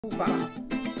Cuba.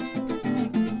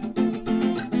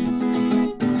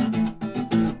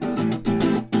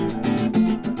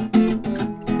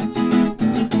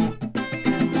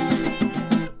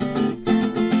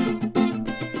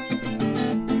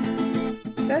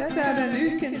 Dette er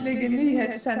den ukentlige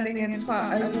nyhetssendingen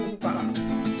fra Europa.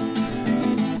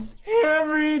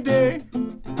 Every day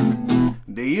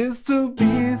they used to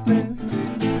business,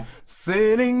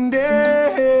 sitting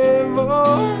there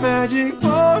for magic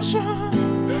potions,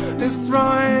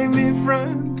 destroying me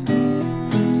friends,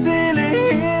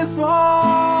 stealing his phone.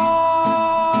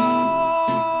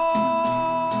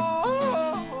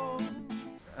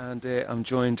 And I'm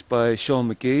joined by Sean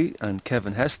McGee and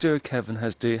Kevin Hester. Kevin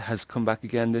Hester has come back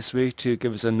again this week to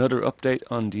give us another update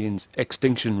on the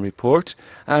Extinction Report.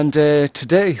 And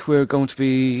today we're going to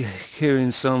be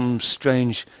hearing some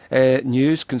strange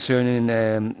news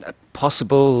concerning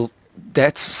possible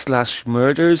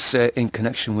deaths/murders in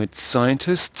connection with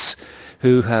scientists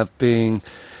who have been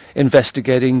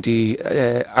investigating the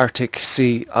Arctic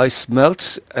sea ice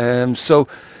melt. So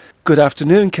good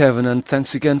afternoon, Kevin, and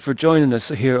thanks again for joining us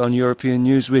here on European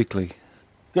News Weekly.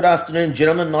 Good afternoon,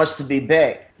 gentlemen. Nice to be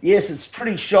back. Yes, it's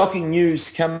pretty shocking news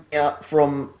coming out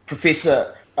from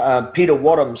Professor Peter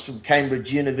Wadhams from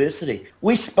Cambridge University.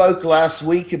 We spoke last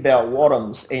week about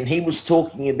Wadhams, and he was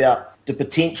talking about the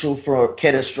potential for a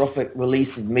catastrophic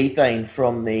release of methane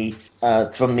from the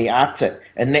Arctic,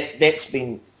 and that's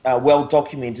been well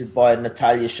documented by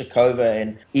Natalia Shakova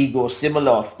and Igor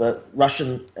Semilov, the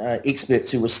Russian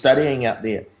experts who were studying up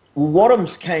there.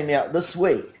 Wadhams came out this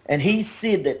week and he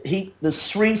said that there's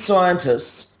 3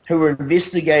 scientists who were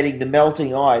investigating the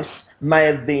melting ice may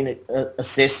have been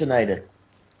assassinated.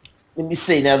 Let me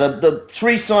see. Now, the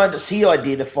 3 scientists he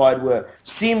identified were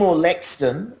Seymour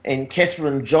Laxton and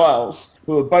Catherine Giles,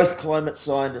 who are both climate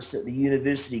scientists at the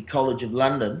University College of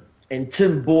London, and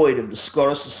Tim Boyd of the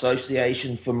Scottish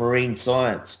Association for Marine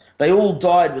Science. They all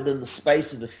died within the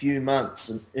space of a few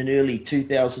months in early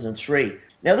 2003.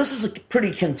 Now, this is a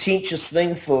pretty contentious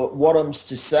thing for Wadhams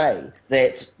to say,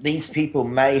 that these people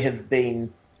may have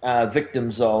been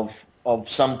victims of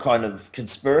some kind of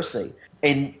conspiracy.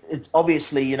 And it's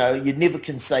obviously, you never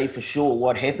can say for sure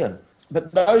what happened.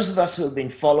 But those of us who have been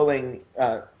following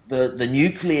the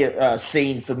nuclear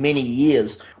scene for many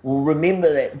years will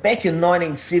remember that back in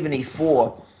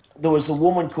 1974, there was a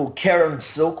woman called Karen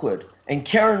Silkwood, and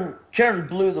Karen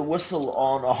blew the whistle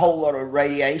on a whole lot of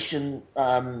radiation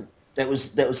that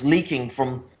was leaking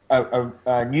from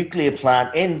a nuclear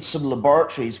plant and some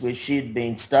laboratories where she had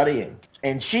been studying.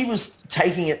 And she was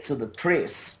taking it to the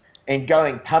press and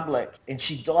going public, and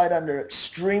she died under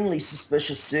extremely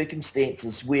suspicious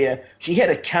circumstances where she had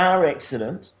a car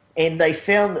accident, and they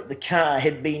found that the car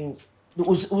had been, it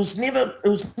was never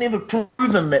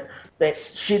proven that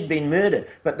she'd been murdered,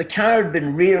 but the car had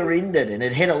been rear-ended and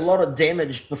it had a lot of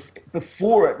damage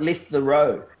before it left the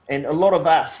road. And a lot of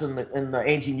us in the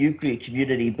anti-nuclear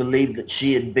community believed that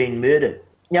she had been murdered.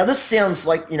 Now, this sounds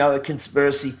like, a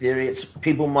conspiracy theory.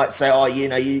 People might say, oh,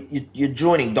 you're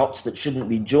joining dots that shouldn't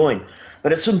be joined.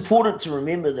 But it's important to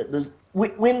remember that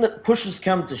when the push has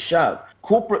come to shove,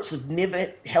 corporates have never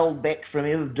held back from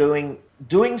ever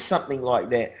doing something like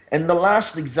that. And the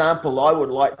last example I would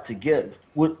like to give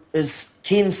is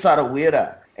Ken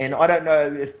Saro-Wiwa. And I don't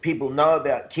know if people know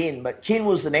about Ken, but Ken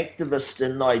was an activist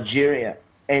in Nigeria.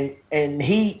 And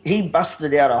he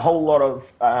busted out a whole lot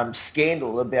of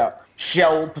scandal about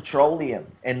Shell Petroleum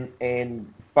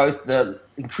and both the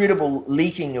incredible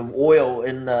leaking of oil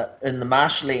in the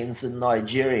marshlands in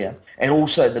Nigeria, and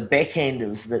also the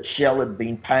backhanders that Shell had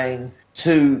been paying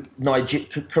to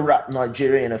corrupt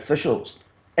Nigerian officials.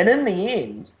 And in the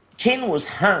end, Ken was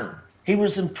hung. He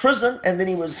was in prison, and then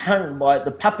he was hung by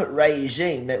the puppet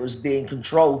regime that was being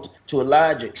controlled to a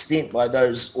large extent by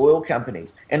those oil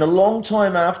companies. And a long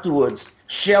time afterwards,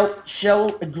 Shell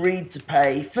agreed to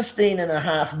pay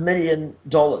 $15.5 million,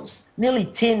 nearly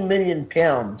 £10 million,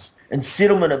 in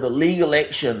settlement of a legal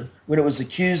action when it was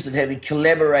accused of having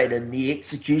collaborated in the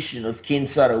execution of Ken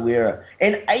Saro-Wiwa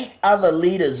and 8 other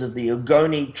leaders of the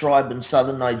Ogoni tribe in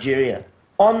southern Nigeria.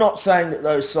 I'm not saying that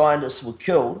those scientists were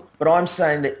killed, but I'm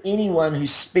saying that anyone who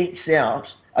speaks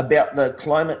out about the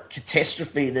climate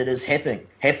catastrophe that is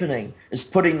happening is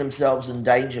putting themselves in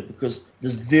danger, because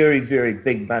there's very, very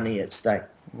big money at stake.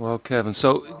 Well, Kevin,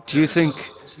 so do you think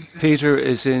Peter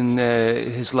is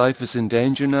his life is in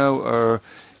danger now, or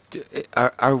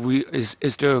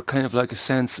is there kind of like a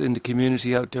sense in the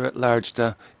community out there at large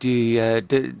that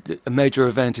a major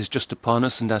event is just upon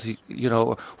us, and that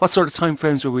what sort of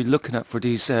timeframes are we looking at for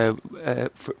these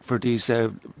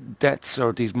deaths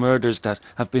or these murders that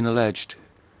have been alleged?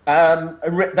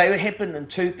 They happened in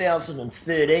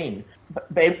 2013.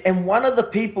 And one of the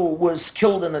people was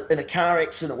killed in a car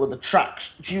accident with a truck.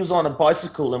 She was on a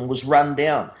bicycle and was run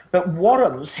down. But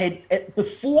Wadhams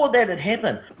before that had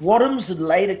happened, Wadhams had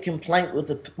laid a complaint with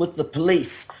the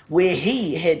police where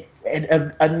he had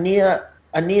a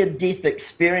near-death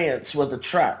experience with a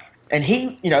truck. And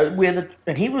he,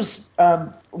 he was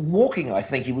walking. I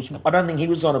don't think he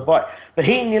was on a bike, but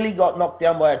he nearly got knocked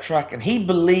down by a truck, and he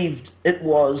believed it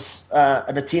was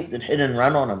an attempted hit and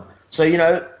run on him. So,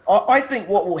 I think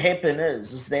what will happen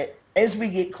is that as we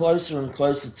get closer and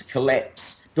closer to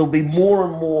collapse, there'll be more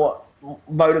and more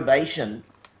motivation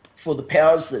for the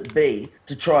powers that be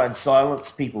to try and silence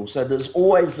people. So there's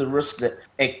always the risk that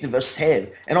activists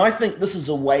have. And I think this is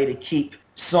a way to keep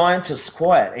scientists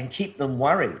quiet and keep them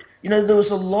worried. There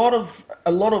was a lot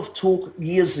of talk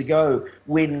years ago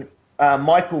when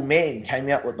Michael Mann came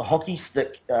out with the hockey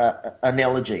stick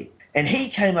analogy. And he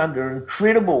came under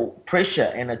incredible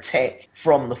pressure and attack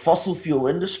from the fossil fuel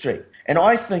industry. And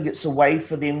I think it's a way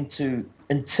for them to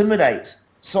intimidate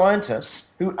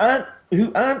scientists who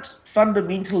aren't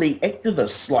fundamentally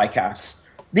activists like us.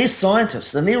 They're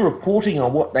scientists and they're reporting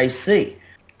on what they see.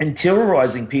 And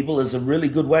terrorizing people is a really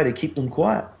good way to keep them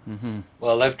quiet. Mm-hmm.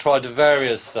 Well, they've tried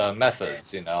various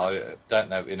methods. I don't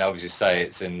know. As you say,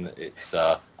 it's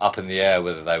up in the air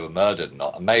whether they were murdered or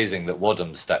not. Amazing that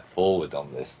Wadham stepped forward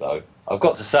on this, though. I've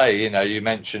got to say, you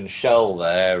mentioned Shell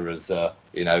there as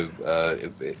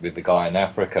with the guy in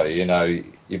Africa.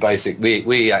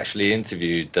 We actually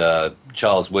interviewed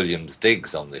Charles Williams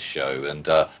Diggs on this show, and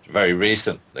very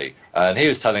recently, and he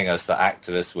was telling us that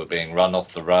activists were being run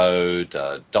off the road,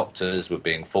 doctors were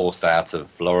being forced out of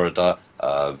Florida.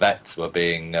 Vets were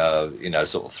being,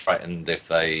 sort of threatened if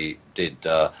they did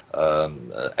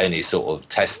any sort of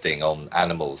testing on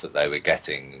animals that they were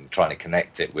getting, trying to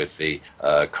connect it with the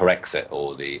Corexit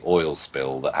or the oil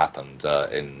spill that happened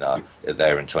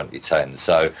there in 2010.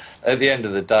 So at the end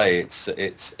of the day, it's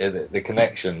the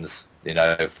connections,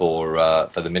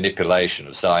 for the manipulation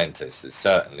of scientists is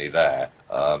certainly there.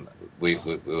 We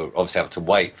obviously have to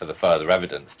wait for the further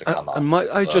evidence to come up. And might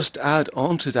I just add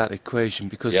on to that equation,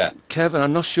 because Kevin,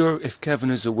 I'm not sure if Kevin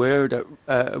is aware that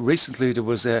recently there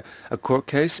was a court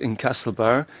case in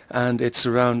Castlebar, and it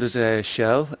surrounded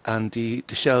Shell and the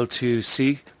Shell to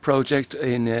Sea project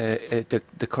in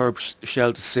the Curb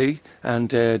Shell to Sea, and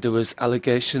there was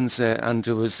allegations and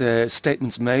there was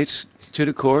statements made to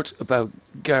the court about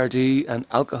Gardaí and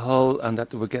alcohol, and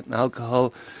that they were getting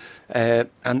alcohol. And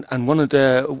one of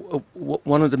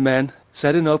the men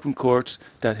said in open court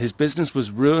that his business was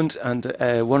ruined, and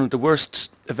one of the worst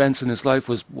events in his life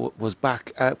was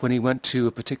back when he went to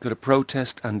a particular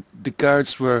protest, and the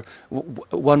guards were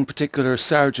one particular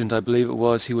sergeant, I believe it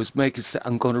was. He was making,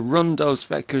 "I'm going to run those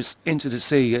feckers into the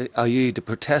sea," i.e. the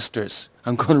protesters.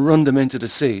 "I'm going to run them into the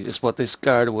sea," is what this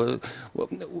guard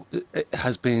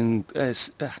has been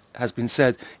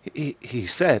said. He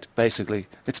said basically,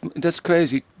 that's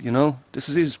crazy. This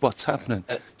is what's happening.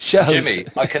 Jimmy,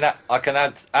 I can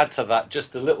add to that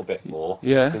just a little bit more.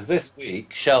 Yeah. Because this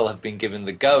week Shell have been given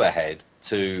the go-ahead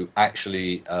to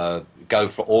actually go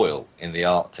for oil in the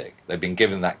Arctic. They've been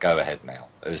given that go-ahead now.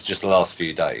 It was just the last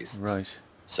few days. Right.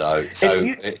 So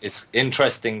it's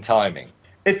interesting timing.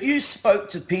 If you spoke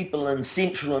to people in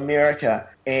Central America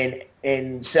and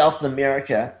in South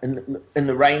America, in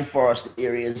the rainforest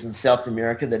areas in South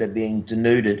America that are being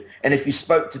denuded, and if you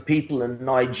spoke to people in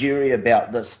Nigeria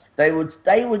about this, they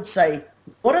would say,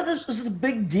 "What is the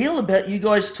big deal about you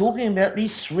guys talking about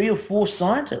these 3 or 4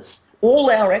 scientists? All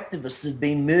our activists have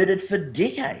been murdered for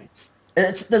decades."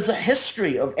 And there's a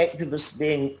history of activists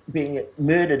being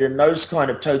murdered in those kind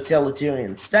of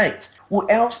totalitarian states. Well,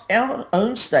 our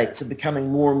own states are becoming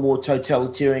more and more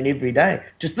totalitarian every day.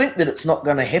 To think that it's not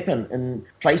going to happen in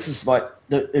places like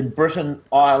in Britain,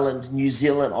 Ireland, New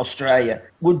Zealand, Australia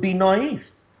would be naive.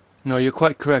 No, you're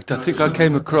quite correct. I think I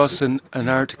came across an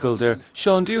article there.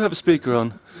 Sean, do you have a speaker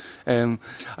on?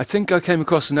 I think I came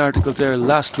across an article there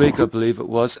last week, I believe it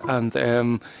was, and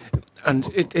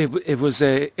it was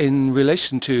in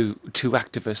relation to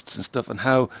activists and stuff, and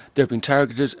how they've been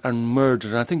targeted and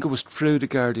murdered. And I think it was through The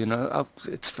Guardian.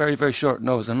 It's very, very short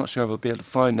notice. I'm not sure if I'll be able to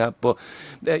find that, but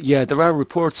there are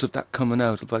reports of that coming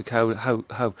out, like how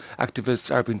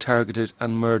activists are being targeted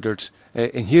and murdered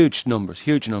in huge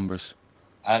numbers.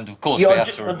 And of course, we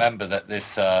have to remember that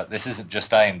this isn't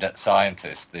just aimed at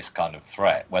scientists, this kind of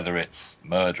threat, whether it's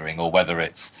murdering or whether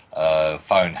it's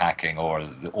phone hacking or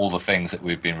all the things that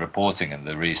we've been reporting in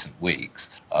the recent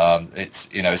weeks. It's,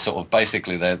 sort of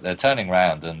basically they're turning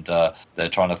around and they're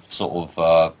trying to sort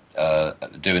of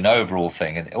do an overall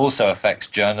thing. And it also affects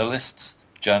journalists.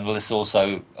 journalists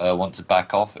also want to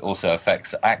back off. It also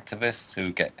affects activists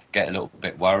who get a little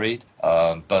bit worried.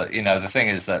 But the thing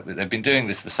is that they've been doing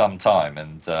this for some time,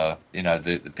 and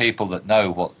the people that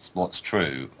know what's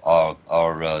true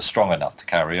are strong enough to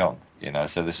carry on.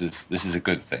 So this is a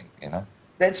good thing.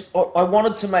 I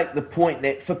wanted to make the point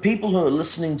that for people who are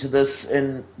listening to this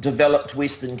in developed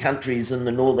Western countries in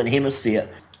the Northern Hemisphere,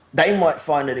 they might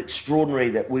find it extraordinary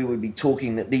that we would be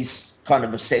talking that these kind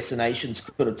of assassinations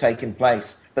could have taken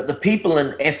place. But the people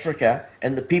in Africa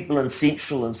and the people in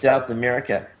Central and South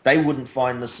America, they wouldn't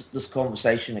find this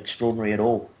conversation extraordinary at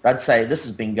all. They'd say this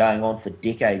has been going on for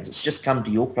decades. It's just come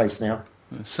to your place now.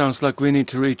 It sounds like we need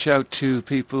to reach out to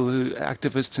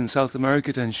activists in South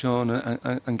America then, Sean,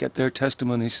 and get their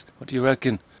testimonies. What do you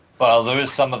reckon? Well, there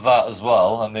is some of that as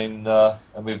well. I mean,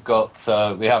 and we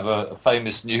have a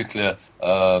famous nuclear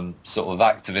sort of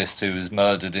activist who was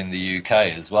murdered in the UK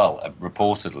as well,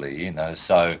 reportedly.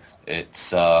 So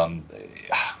it's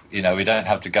we don't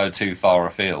have to go too far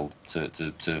afield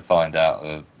to find out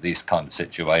of these kind of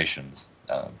situations.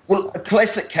 Well, a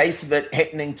classic case of it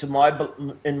happening to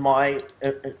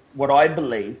what I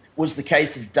believe was the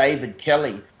case of David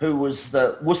Kelly, who was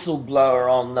the whistleblower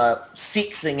on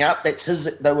sexing up.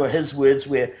 They were his words,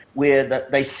 where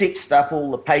they sexed up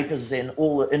all the papers and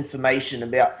all the information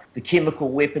about the chemical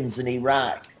weapons in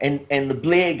Iraq, and the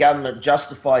Blair government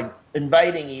justified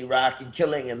invading Iraq and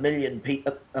killing a million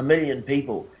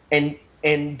people,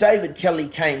 and David Kelly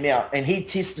came out and he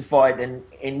testified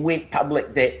and went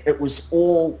public that it was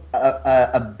all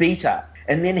a beta.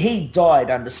 And then he died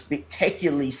under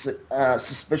spectacularly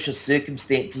suspicious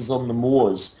circumstances on the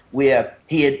moors, where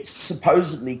he had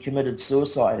supposedly committed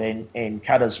suicide and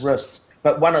cut his wrists.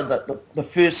 But one of the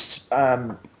first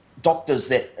doctors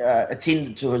that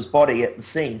attended to his body at the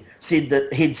scene said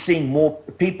that he'd seen more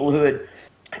people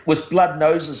with blood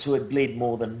noses who had bled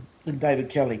more than David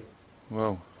Kelly.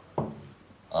 Wow.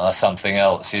 Something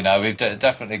else, we've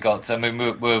definitely got. I mean,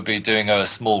 we'll be doing a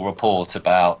small report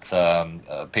about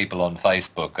people on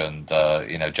Facebook and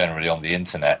generally on the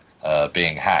internet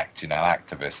being hacked.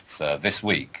 Activists. This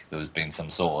week there has been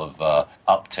some sort of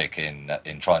uptick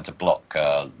in trying to block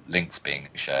links being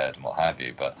shared and what have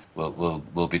you. But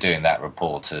we'll be doing that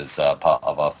report as part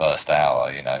of our first hour.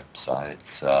 So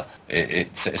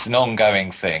it's an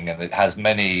ongoing thing, and it has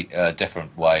many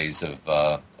different ways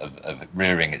of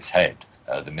rearing its head.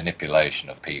 The manipulation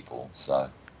of people. So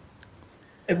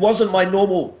it wasn't my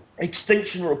normal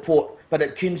extinction report, but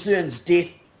it concerns death,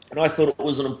 and I thought it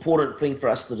was an important thing for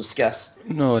us to discuss.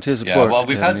 No, it is important. Well,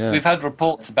 we've had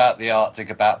reports about the Arctic,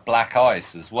 about black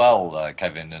ice as well,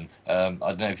 Kevin, and I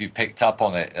don't know if you picked up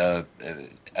on it.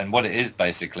 And what it is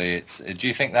basically, do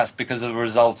you think that's because of the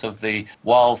result of the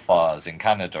wildfires in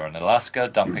Canada and Alaska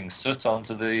dumping soot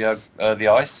onto the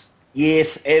ice?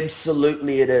 Yes,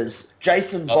 absolutely it is.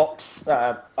 Jason Vox,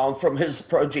 from his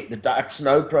project, the Dark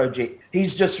Snow Project,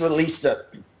 he's just released a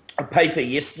paper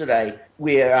yesterday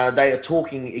where they are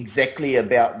talking exactly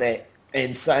about that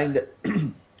and saying that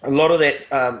a lot of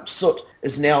that soot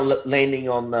is now landing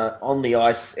on the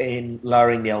ice and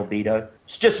lowering the albedo.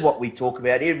 It's just what we talk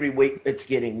about. Every week it's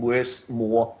getting worse,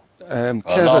 more.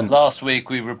 Last week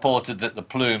we reported that the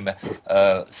plume,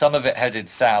 some of it headed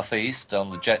southeast on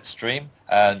the jet stream,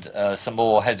 and some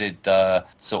more headed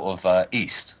sort of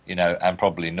east, and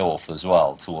probably north as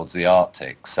well towards the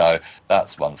Arctic. So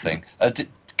that's one thing.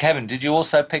 Kevin, did you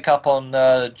also pick up on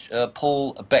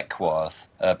Paul Beckwith,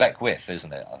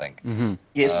 isn't it, I think? Mm-hmm.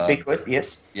 Yes, Beckwith,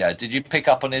 yes. Yeah, did you pick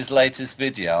up on his latest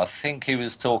video? I think he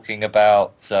was talking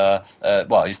about,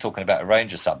 he's talking about a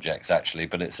range of subjects, actually,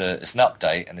 but it's an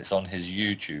update, and it's on his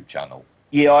YouTube channel.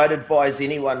 Yeah, I'd advise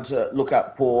anyone to look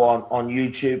up Paul on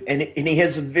YouTube, and he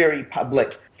has a very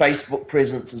public Facebook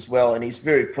presence as well, and he's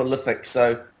very prolific.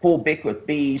 So Paul Beckwith,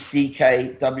 Beckwith,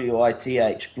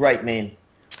 great man.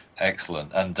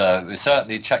 Excellent, and we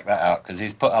certainly check that out, because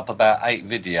he's put up about 8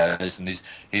 videos, and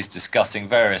he's discussing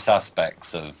various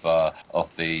aspects of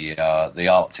the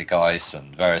Arctic ice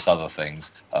and various other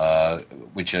things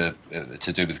which are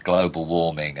to do with global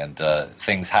warming and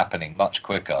things happening much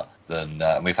quicker than.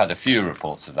 We've had a few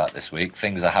reports of that this week.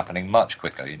 Things are happening much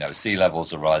quicker. Sea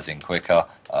levels are rising quicker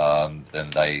than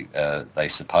they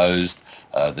supposed.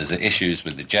 There's issues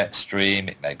with the jet stream.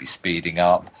 It may be speeding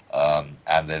up.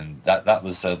 And then that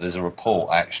was there's a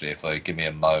report, actually, if they give me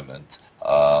a moment,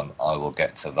 I will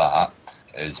get to that.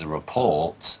 Is a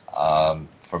report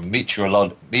from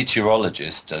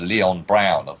meteorologist Leon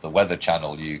Brown of the Weather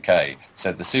Channel UK,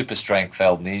 said the super strength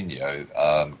El Nino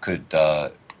could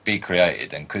be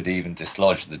created and could even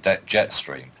dislodge the jet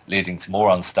stream, leading to more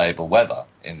unstable weather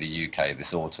in the UK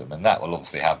this autumn, and that will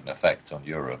obviously have an effect on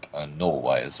Europe and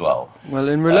Norway as well. Well,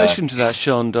 in relation to that,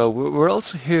 Jon Doe, we're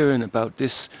also hearing about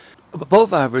this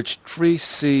above average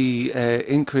 3C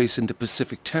increase in the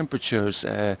Pacific temperatures,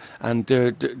 and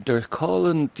they're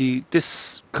calling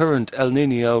this current El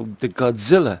Nino the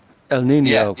Godzilla El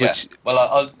Nino, which...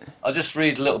 Well, I'll just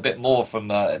read a little bit more from,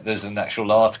 there's an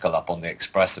actual article up on the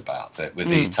Express about it with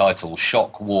the title,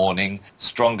 Shock Warning,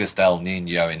 Strongest El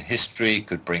Nino in History,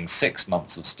 Could Bring 6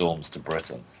 months of storms to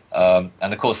Britain. And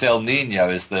of course El Nino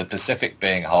is the Pacific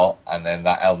being hot and then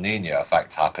that El Nino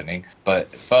effect happening.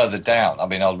 But further down, I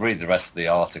mean, I'll read the rest of the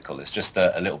article. It's just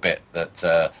a little bit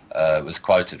that was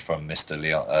quoted from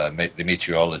the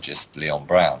meteorologist Leon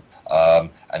Brown.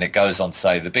 And it goes on to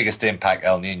say the biggest impact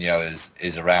El Nino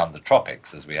is around the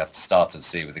tropics, as we have started to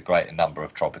see with a greater number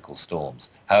of tropical storms.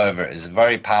 However, it is a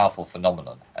very powerful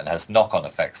phenomenon and has knock-on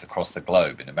effects across the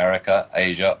globe in America,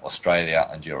 Asia, Australia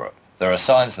and Europe. There are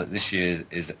signs that this year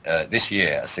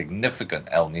a significant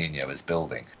El Nino is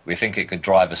building. We think it could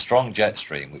drive a strong jet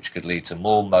stream which could lead to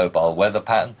more mobile weather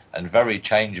pattern and very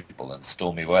changeable and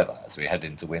stormy weather as we head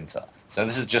into winter. So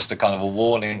this is just a kind of a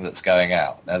warning that's going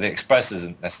out. Now the Express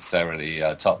isn't necessarily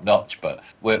top-notch, but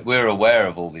we're aware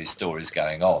of all these stories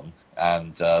going on.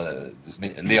 And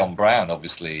Leon Brown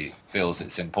obviously feels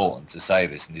it's important to say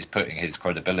this, and he's putting his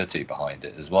credibility behind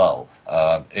it as well.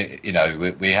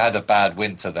 We had a bad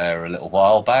winter there a little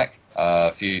while back,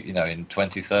 in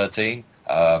 2013,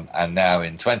 and now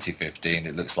in 2015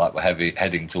 it looks like we're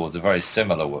heading towards a very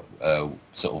similar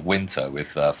sort of winter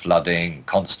with flooding,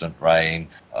 constant rain,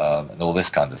 and all this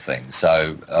kind of thing.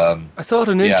 So I thought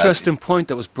an interesting point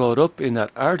that was brought up in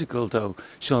that article, though,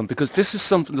 Sean, because this is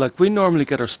something like we normally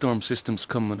get our storm systems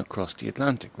coming across the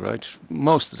Atlantic, right?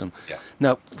 Most of them. Yeah.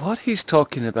 Now, what he's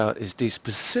talking about is these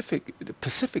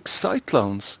Pacific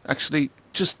cyclones actually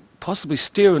just possibly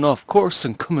steering off course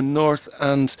and coming north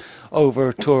and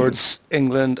over towards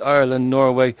England, Ireland,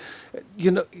 Norway.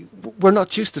 We're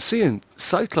not used to seeing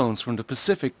cyclones from the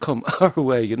Pacific come our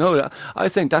way. I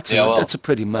think that's a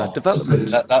pretty mad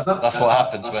development. That's what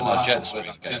happens when our jet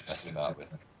stream gets messed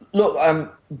with. Look,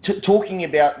 talking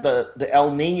about the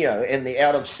El Nino and the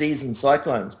out-of-season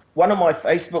cyclones, one of my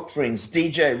Facebook friends,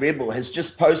 DJ Rebel, has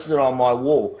just posted on my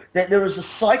wall that there is a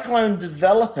cyclone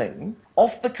developing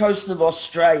off the coast of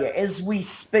Australia as we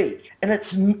speak, and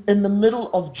it's in the middle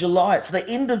of July. It's the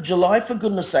end of July, for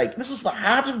goodness sake. This is the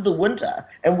heart of the winter,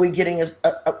 and we're getting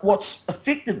what's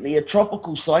effectively a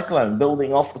tropical cyclone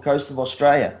building off the coast of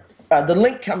Australia. The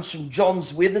link comes from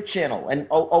John's Weather Channel, and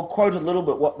I'll quote a little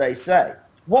bit what they say.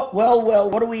 What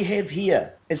do we have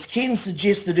here? As Ken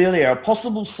suggested earlier, a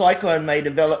possible cyclone may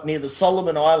develop near the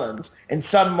Solomon Islands, and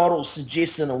some models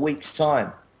suggest in a week's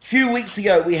time. A few weeks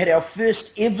ago, we had our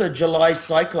first ever July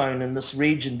cyclone in this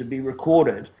region to be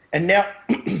recorded, and now,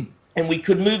 and we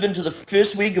could move into the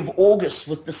first week of August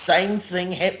with the same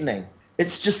thing happening.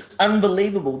 It's just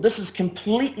unbelievable. This is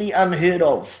completely unheard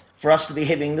of for us to be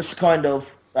having this kind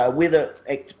of weather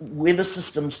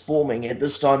systems forming at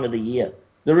this time of the year.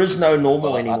 There is no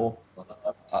normal anymore.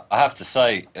 I have to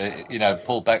say,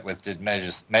 Paul Beckwith did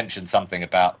mention something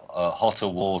about hotter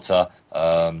water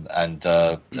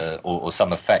or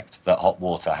some effect that hot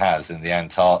water has in the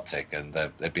Antarctic, and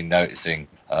they've been noticing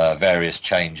various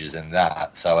changes in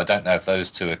that. So I don't know if those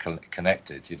two are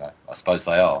connected. I suppose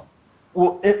they are.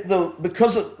 Well,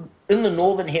 in the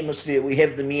northern hemisphere we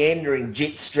have the meandering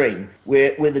jet stream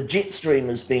where the jet stream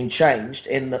has been changed,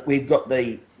 and that we've got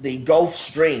the Gulf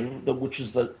Stream, which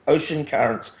is the ocean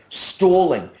currents,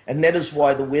 stalling, and that is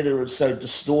why the weather is so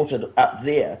distorted up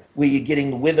there, where you're getting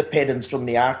the weather patterns from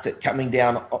the Arctic coming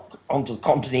down onto the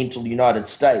continental United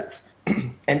States.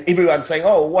 And everyone's saying,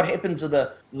 oh, what happened to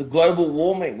the global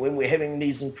warming when we're having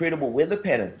these incredible weather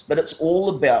patterns? But it's all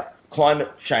about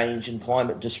climate change and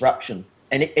climate disruption.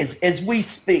 And as we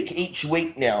speak each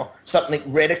week now, something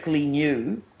radically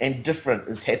new and different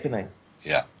is happening.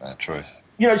 Yeah, true.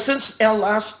 Since our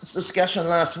last discussion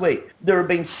last week,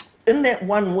 in that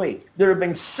 1 week, there have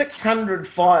been 600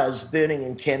 fires burning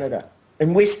in Canada,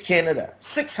 in West Canada.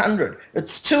 600.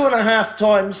 It's 2.5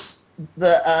 times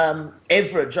the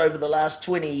average over the last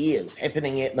 20 years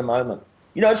happening at the moment.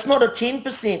 It's not a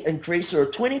 10% increase or a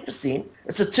 20%.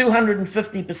 It's a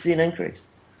 250% increase.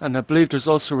 And I believe there's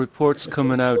also reports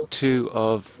coming out too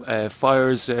of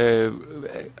fires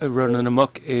running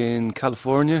amok in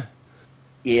California.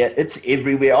 Yeah, it's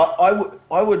everywhere.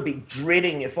 I would be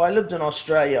dreading, if I lived in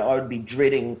Australia, I would be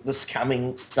dreading this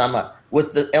coming summer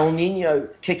with the El Nino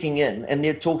kicking in, and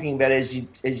they're talking about, as you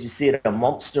said, a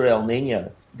monster El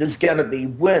Nino. there's going to be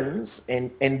winds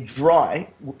and dry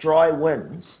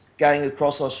winds going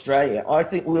across Australia. I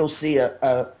think we'll see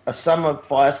a summer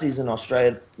fire season in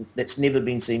Australia that's never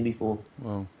been seen before.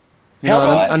 Wow.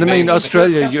 And I mean,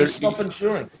 Australia,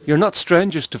 you're not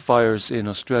strangers to fires in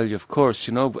Australia, of course,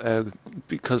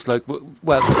 because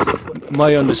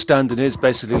my understanding is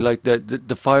basically like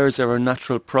the fires are a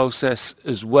natural process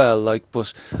as well,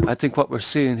 but I think what we're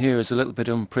seeing here is a little bit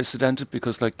unprecedented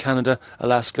because like Canada,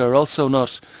 Alaska are also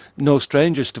no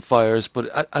strangers to fires,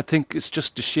 but I think it's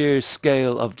just the sheer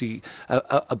scale of the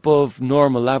above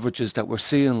normal averages that we're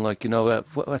seeing, I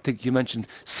think you mentioned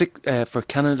for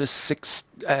Canada, six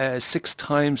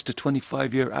times the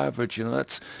 25-year average.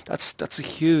 That's a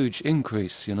huge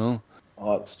increase.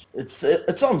 Oh, it's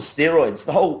on steroids.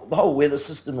 The whole weather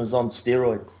system is on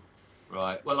steroids.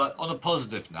 Right. Well, on a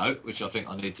positive note, which I think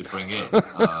I need to bring in.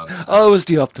 Always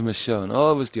the optimist, Sean.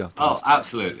 Always the optimist. Oh,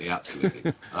 absolutely.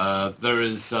 There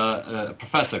is a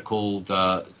professor called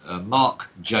Mark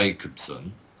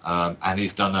Jacobson, and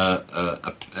he's done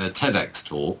a TEDx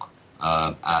talk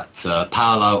at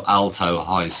Palo Alto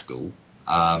High School.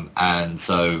 And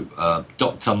so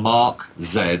Dr. Mark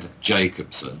Z.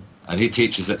 Jacobson, and he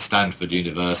teaches at Stanford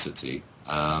University.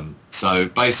 So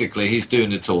basically he's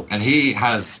doing a talk, and he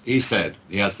said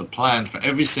he has the plan for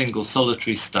every single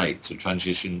solitary state to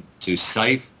transition to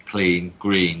safe, clean,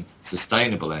 green,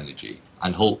 sustainable energy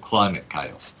and halt climate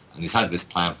chaos. And he's had this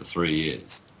plan for 3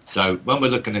 years. So when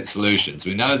we're looking at solutions,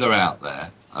 we know they're out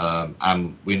there.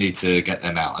 And we need to get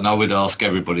them out. And I would ask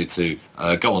everybody to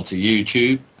go onto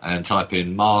YouTube and type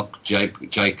in Mark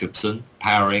Jacobson,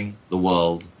 powering the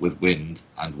world with wind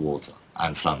and water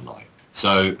and sunlight.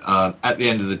 So at the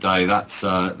end of the day, that's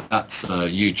a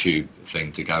YouTube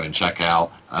thing to go and check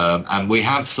out. And we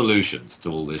have solutions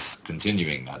to all this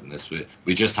continuing madness.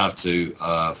 We just have to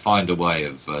find a way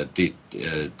of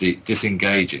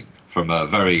disengaging from a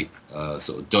very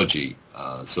sort of dodgy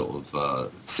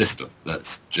system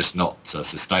that's just not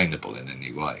sustainable in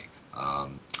any way.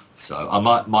 So I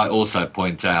might also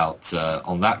point out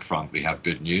on that front we have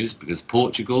good news, because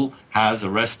Portugal has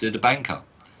arrested a banker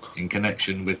in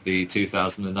connection with the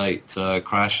 2008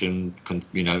 crash and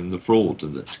the fraud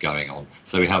that's going on.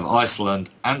 So we have Iceland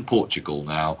and Portugal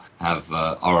now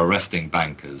are arresting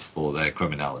bankers for their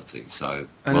criminality. So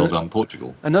well done,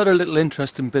 Portugal. Another little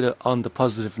interesting bit on the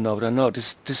positive note. I know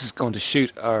this is going to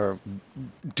shoot our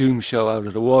doom show out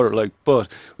of the water,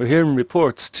 but we're hearing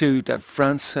reports too that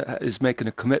France is making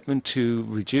a commitment to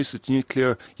reduce its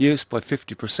nuclear use by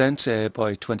 50%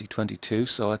 by 2022.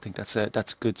 So I think that's a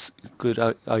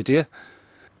good idea.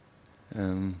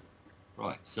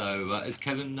 Right. So is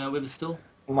Kevin with us still?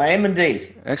 I am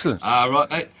indeed. Excellent. Right,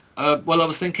 mate. Well, I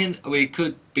was thinking we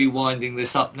could be winding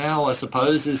this up now, I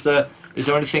suppose. Is there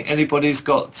anything anybody's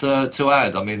got to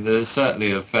add? I mean, there's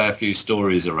certainly a fair few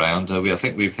stories around. I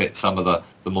think we've hit some of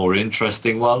the more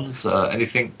interesting ones.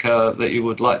 Anything that you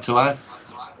would like to add?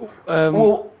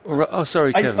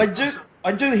 Sorry, Kevin.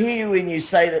 I do hear you when you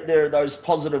say that there are those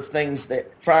positive things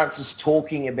that France is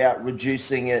talking about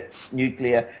reducing its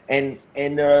nuclear, and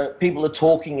there are people are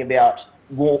talking about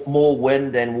more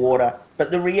wind and water. But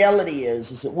the reality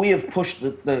is that we have pushed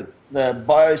the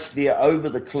biosphere over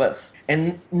the cliff,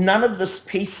 and none of this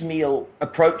piecemeal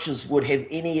approaches would have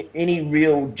any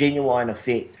real genuine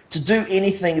effect. To do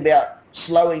anything about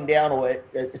slowing down or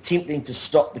attempting to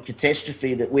stop the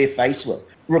catastrophe that we're faced with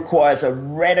requires a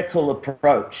radical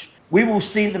approach. We will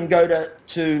see them go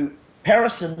to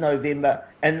Paris in November,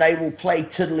 and they will play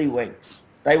tiddlywinks.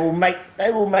 They will make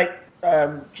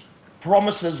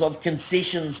promises of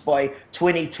concessions by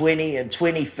 2020 and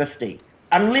 2050.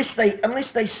 Unless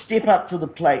they step up to the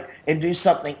plate and do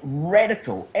something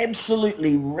radical,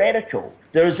 absolutely radical,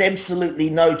 there is absolutely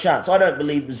no chance. I don't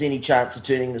believe there's any chance of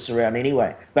turning this around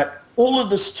anyway. But all of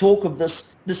this talk of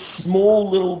this small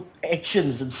little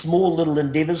actions and small little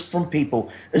endeavours from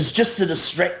people is just to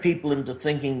distract people into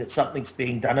thinking that something's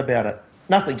being done about it.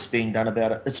 Nothing's being done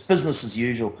about it. It's business as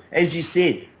usual. As you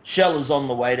said, Shell is on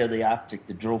the way to the Arctic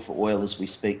to drill for oil as we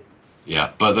speak.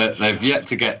 Yeah, but they've yet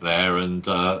to get there, and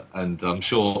I'm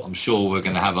sure we're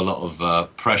going to have a lot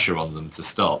of pressure on them to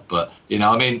stop. But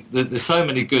I mean, there's so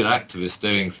many good activists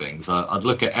doing things. I'd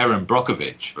look at Erin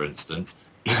Brockovich, for instance,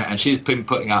 and she's been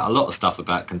putting out a lot of stuff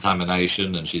about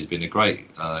contamination, and she's been a great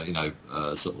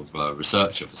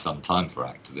researcher for some time for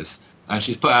activists. And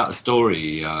she's put out a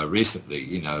story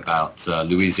recently, about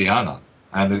Louisiana.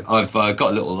 And I've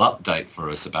got a little update for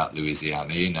us about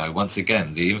Louisiana. Once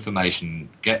again, the information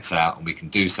gets out and we can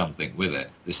do something with it.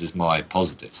 This is my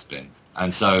positive spin.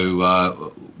 And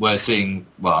so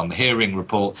I'm hearing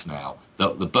reports now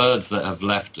that the birds that have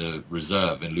left a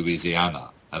reserve in Louisiana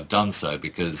have done so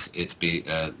because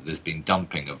there's been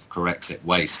dumping of correxic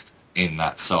waste in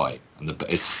that site, and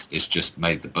it's just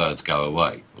made the birds go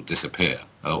away or disappear,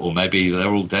 or maybe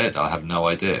they're all dead. I have no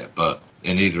idea. But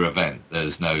in either event,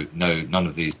 there's none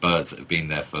of these birds that have been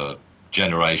there for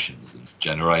generations and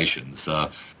generations.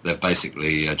 They've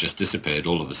basically just disappeared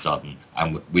all of a sudden,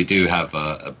 and we do have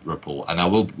a report,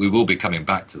 and we will be coming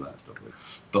back to that story.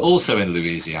 But also in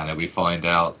Louisiana, we find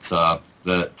out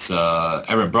that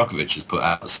Erin Brockovich has put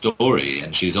out a story,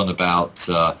 and she's on about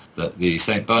that the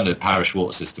St. Bernard Parish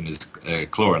water system is a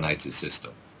chlorinated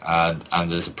system,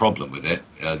 and there's a problem with it.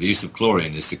 The use of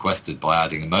chlorine is sequestered by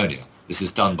adding ammonia. This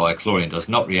is done by chlorine does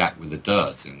not react with the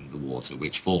dirt in the water,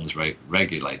 which forms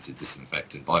regulated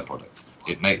disinfectant byproducts.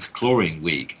 It makes chlorine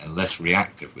weak and less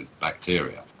reactive with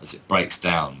bacteria as it breaks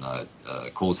down,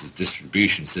 causes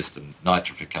distribution system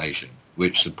nitrification,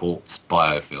 which supports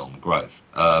biofilm growth.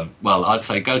 Well, I'd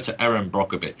say go to Erin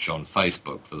Brockovich on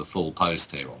Facebook for the full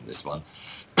post here on this one.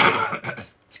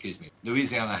 Excuse me.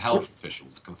 Louisiana health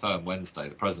officials confirmed Wednesday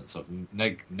the presence of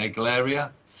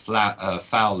Naegleria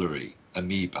fowleri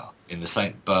amoeba in the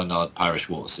St. Bernard Parish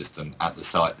water system at the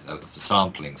site of the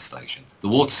sampling station. The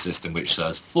water system, which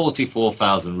serves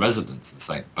 44,000 residents in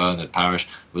St. Bernard Parish,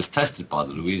 was tested by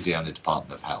the Louisiana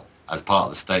Department of Health as part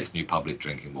of the state's new public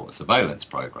drinking water surveillance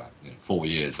program, 4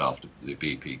 years after the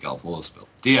BP Gulf oil spill.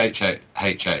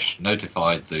 DHHS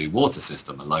notified the water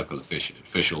system and local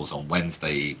officials on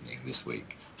Wednesday evening this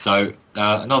week. So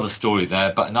another story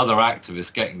there, but another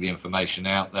activist getting the information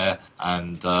out there.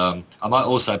 And I might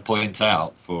also point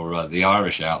out for the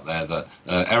Irish out there that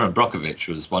Erin Brockovich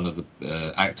was one of the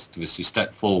activists who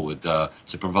stepped forward to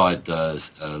provide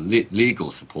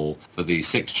legal support for the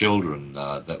 6 children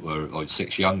or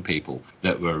 6 young people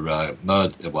that were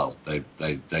murdered. Well,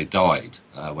 they died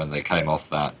when they came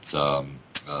off that.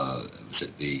 Was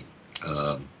it the?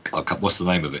 What's the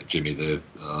name of it, Jimmy? The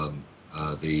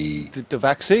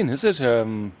vaccine, is it?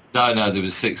 No, there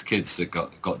was 6 kids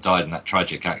that died in that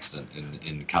tragic accident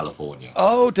in California.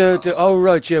 Oh,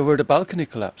 right, yeah, where the balcony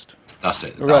collapsed. That's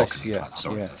it. Right, Balcony yeah.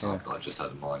 Sorry, Yeah. I just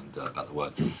had in mind about the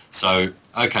word. So,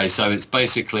 okay, so it's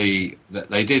basically that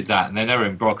they did that, and then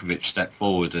Erin Brockovich stepped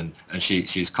forward, and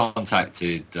she's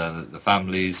contacted the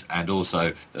families and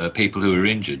also people who were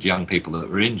injured, young people that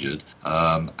were injured,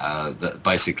 that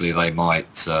basically they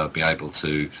might be able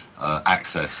to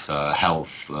access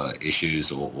health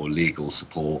issues or legal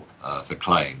support for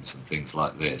claims and things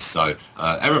like this. So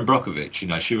Erin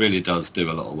Brockovich, she really does do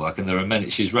a lot of work, and there are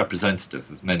many. She's representative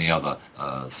of many other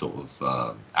sort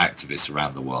of activists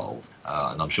around the world,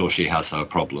 and I'm sure she has her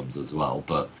problems as well.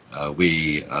 But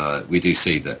we do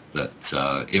see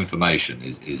that information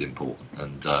is important,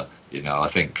 and I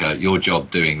think your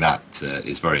job doing that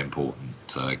is very important.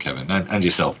 Kevin, and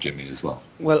yourself, Jimmy, as well.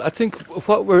 Well, I think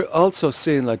what we're also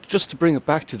seeing, like, just to bring it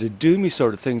back to the doomy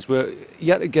sort of things, where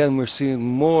yet again we're seeing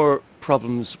more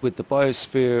problems with the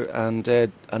biosphere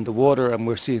and the water, and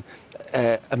we're seeing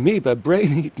amoeba,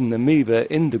 brain-eating amoeba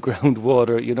in the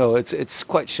groundwater. It's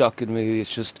quite shocking to me.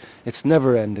 It's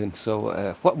never ending.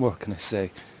 So what more can I say?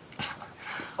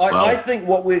 I think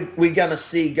what we're going to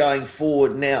see going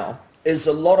forward now is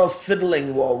a lot of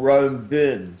fiddling while Rome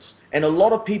burns. And a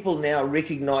lot of people now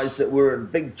recognize that we're in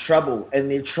big trouble, and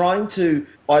they're trying to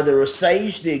either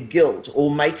assuage their guilt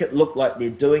or make it look like they're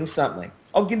doing something.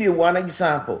 I'll give you one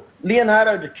example.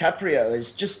 Leonardo DiCaprio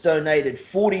has just donated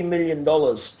 $40 million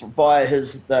via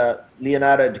his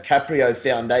Leonardo DiCaprio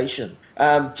Foundation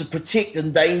to protect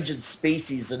endangered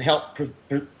species and help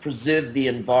preserve the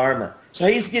environment. So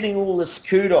he's getting all this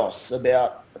kudos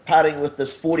about parting with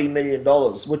this $40 million,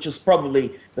 which is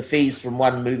probably the fees from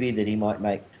one movie that he might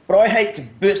make. But I hate to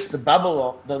burst the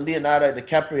bubble, the Leonardo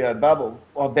DiCaprio bubble,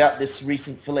 about this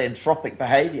recent philanthropic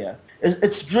behaviour.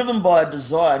 It's driven by a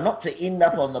desire not to end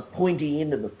up on the pointy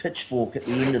end of the pitchfork at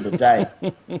the end of the day.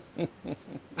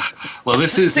 Well,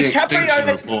 this is the Extinction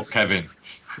Report, Kevin.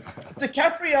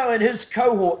 DiCaprio and his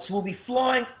cohorts will be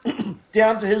flying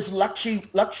down to his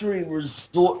luxury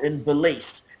resort in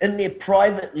Belize in their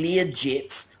private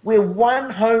Learjets, where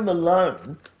one home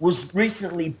alone was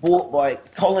recently bought by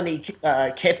Colony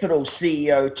Capital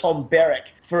CEO Tom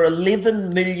Barrack for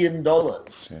 $11 million.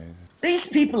 These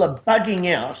people are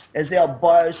bugging out as our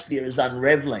biosphere is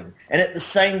unraveling, and at the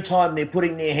same time they're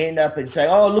putting their hand up and saying,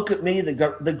 "Oh, look at me, the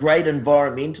great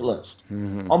environmentalist."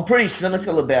 Mm-hmm. I'm pretty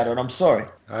cynical about it, I'm sorry.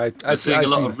 We're seeing a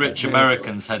lot of rich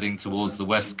Americans heading towards the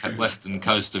western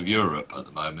coast of Europe at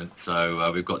the moment.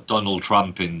 So we've got Donald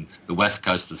Trump in the west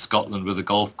coast of Scotland with a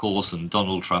golf course, and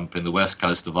Donald Trump in the west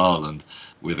coast of Ireland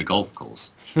with a golf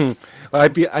course. Well,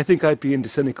 I think I'd be in the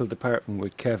cynical department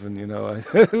with Kevin. You know,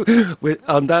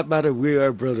 on that matter, we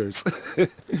are brothers.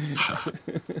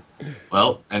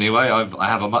 Well, anyway, I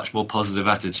have a much more positive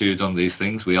attitude on these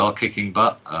things. We are kicking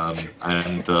butt,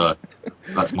 and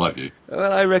that's my view.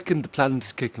 Well, I reckon the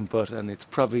planet's kicking butt, and it's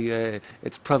probably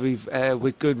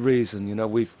with good reason. You know,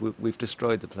 we've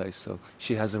destroyed the place, so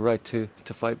she has a right to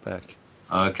fight back.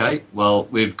 Okay, well,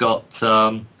 we've got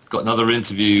another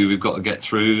interview we've got to get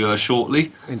through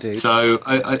shortly. Indeed. So,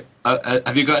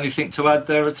 have you got anything to add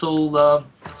there at all,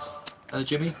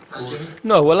 Jimmy?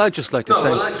 No, well, I'd just like to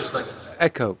thank...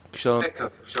 Echo, Sean.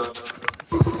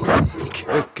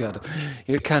 Good God,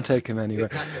 you can't take him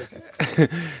anywhere.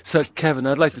 So, Kevin,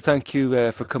 I'd like to thank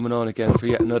you for coming on again for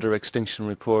yet another extinction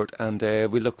report, and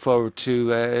we look forward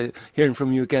to hearing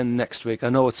from you again next week. I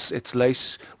know it's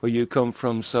late where you come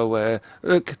from, so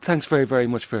thanks very, very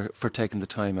much for taking the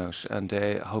time out, and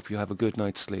I hope you have a good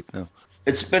night's sleep now.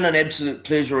 It's been an absolute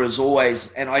pleasure as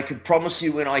always, and I can promise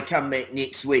you when I come back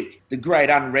next week, the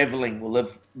great unravelling will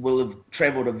have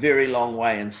travelled a very long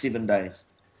way in 7 days.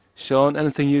 Sean,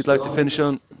 anything you'd like to finish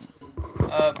on?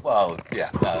 Well,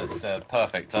 yeah, no, it's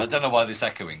perfect. I don't know why this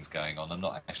echoing's going on. I'm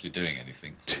not actually doing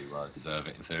anything to deserve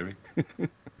it in theory.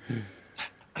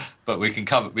 But we can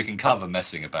cover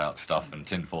messing about stuff and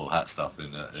tinfoil hat stuff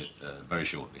in very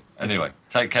shortly. Anyway,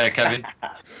 take care, Kevin.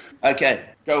 Okay,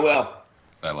 go well.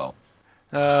 Farewell.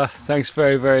 Thanks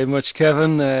very, very much,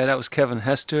 Kevin. That was Kevin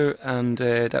Hester, and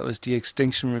that was the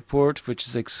Extinction Report, which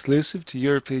is exclusive to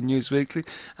European News Weekly.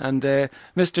 And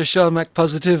Mr. Sean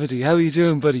McPositivity, how are you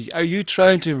doing, buddy? Are you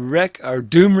trying to wreck our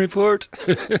Doom Report?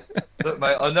 Look,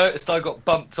 mate, I noticed I got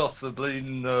bumped off the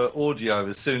bleeding audio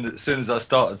as soon as I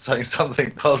started saying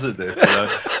something positive. You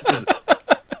know?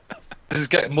 This is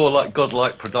getting more like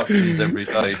godlike productions every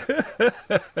day.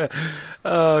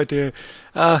 Oh dear.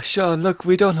 Sean, look,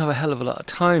 we don't have a hell of a lot of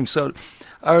time, so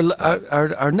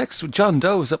our next Jon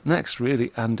Doe is up next,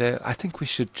 really, and I think we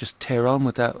should just tear on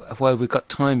with that while we've got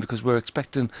time, because we're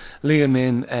expecting Liam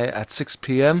in at 6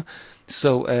 p.m.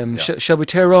 So shall we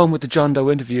tear on with the Jon Doe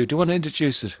interview? Do you want to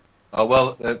introduce it? Oh,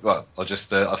 well, I'll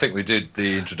just, I think we did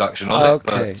the introduction on it,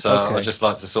 but I'd just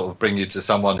like to sort of bring you to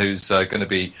someone who's going to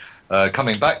be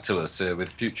coming back to us with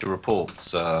future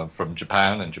reports from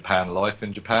Japan and Japan life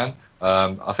in Japan.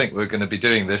 I think we're going to be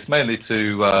doing this mainly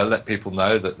to let people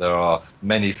know that there are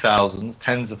many thousands,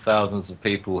 tens of thousands of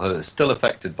people who are still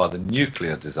affected by the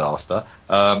nuclear disaster,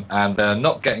 and they're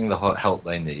not getting the help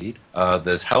they need.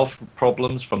 There's health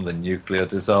problems from the nuclear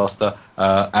disaster,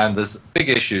 and there's big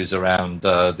issues around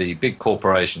the big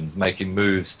corporations making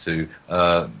moves to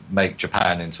make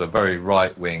Japan into a very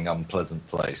right-wing, unpleasant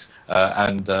place.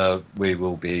 And we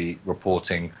will be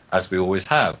reporting, as we always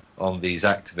have, on these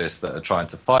activists that are trying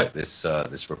to fight this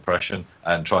repression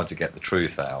and trying to get the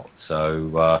truth out.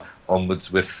 So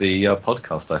onwards with the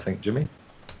podcast, I think, Jimmy.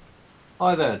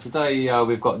 Hi there. Today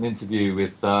we've got an interview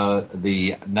with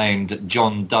the named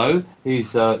Jon Doe. He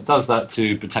does that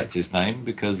to protect his name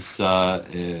because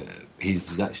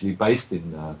he's actually based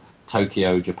in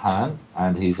Tokyo, Japan,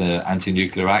 and he's an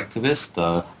anti-nuclear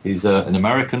activist. He's an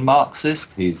American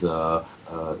Marxist. He's a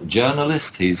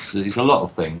journalist. He's a lot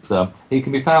of things. He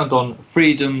can be found on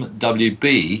Freedom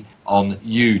WB on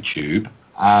YouTube,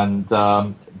 and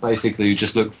basically you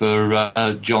just look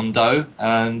for Jon Doe,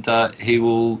 and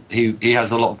he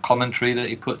has a lot of commentary that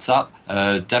he puts up,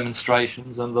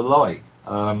 demonstrations and the like.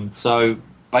 So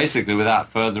basically, without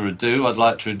further ado, I'd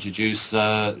like to introduce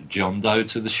Jon Doe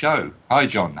to the show. Hi,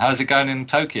 John. How's it going in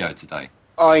Tokyo today?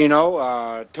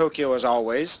 Oh, Tokyo as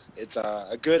always. It's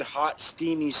a good, hot,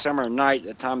 steamy summer night at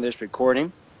the time of this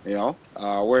recording.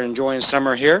 We're enjoying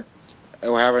summer here.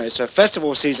 It's a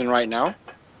festival season right now,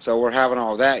 so we're having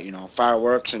all that,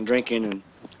 fireworks and drinking and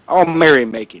all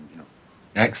merrymaking.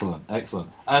 Excellent.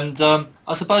 And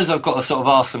I suppose I've got to sort of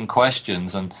ask some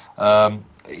questions, and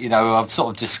I've sort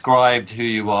of described who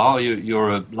you are.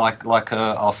 You're like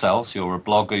ourselves. You're a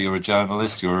blogger. You're a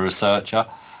journalist. You're a researcher.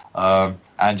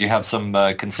 And you have some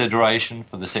consideration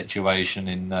for the situation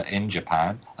in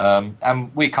Japan.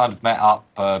 And we kind of met up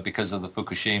because of the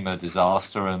Fukushima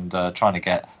disaster and trying to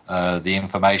get the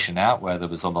information out where there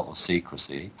was a lot of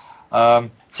secrecy.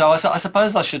 So I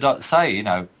suppose I should say,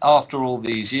 after all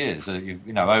these years,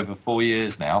 over 4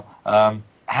 years now,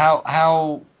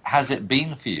 how has it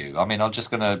been for you? I mean, I'm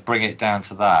just going to bring it down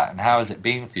to that. And how has it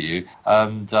been for you?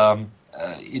 And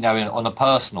on a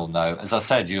personal note, as I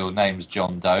said, your name's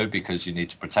Jon Doe because you need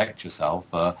to protect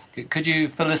yourself. Could you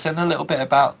fill us in a little bit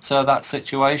about that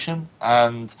situation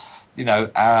and,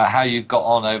 how you got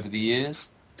on over the years?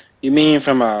 You mean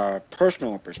from a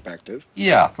personal perspective?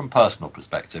 Yeah, from personal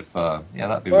perspective.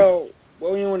 That'd be Well,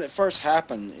 when it first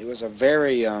happened, it was a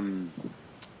very,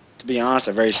 to be honest,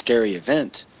 a very scary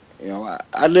event.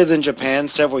 I lived in Japan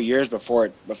several years before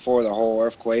the whole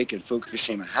earthquake in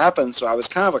Fukushima happened, so I was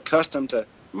kind of accustomed to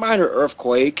minor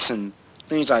earthquakes and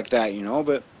things like that,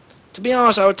 But to be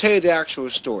honest, I would tell you the actual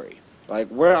story, like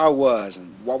where I was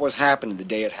and what was happening the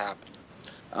day it happened.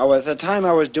 At the time,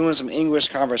 I was doing some English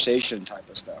conversation type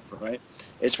of stuff, right?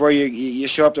 It's where you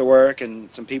show up to work and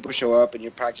some people show up and you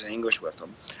practice English with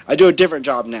them. I do a different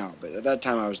job now, but at that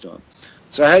time I was doing.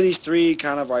 So I had these three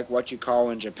kind of like what you call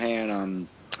in Japan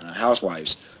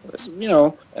housewives,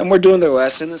 and we're doing the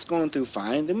lesson. It's going through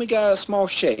fine. Then we got a small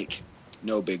shake.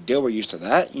 No big deal. We're used to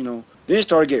that, Then it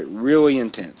started to get really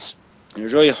intense. It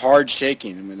was really hard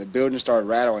shaking. I mean, the building started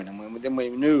rattling, and then we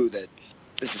knew that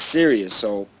this is serious.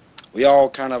 So we all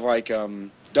kind of like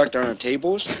ducked under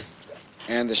tables,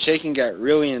 and the shaking got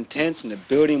really intense, and the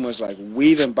building was like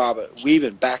weaving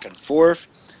back and forth.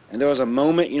 And there was a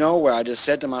moment, where I just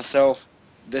said to myself,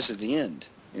 "This is the end.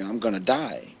 I'm gonna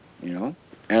die."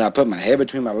 And I put my head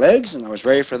between my legs, and I was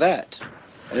ready for that.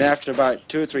 And after about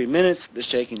 2 or 3 minutes, the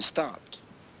shaking stopped,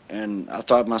 and I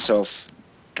thought to myself,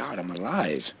 "God, I'm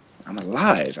alive. I'm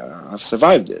alive. I've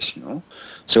survived this."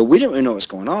 So we didn't really know what's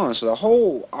going on. So the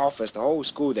whole office, the whole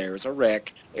school there is a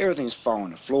wreck. Everything's falling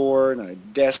on the floor, and the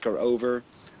desks are over,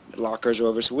 the lockers are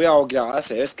over. So we all get out. I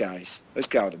say, let's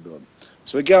get out of the building.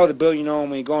 So we get out of the building, and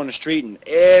we go on the street, and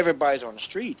everybody's on the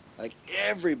street, like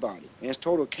everybody. And it's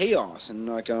total chaos. And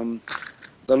like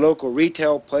the local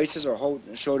retail places are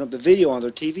showing up the video on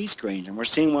their TV screens, and we're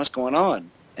seeing what's going on.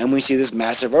 And we see this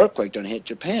massive earthquake done hit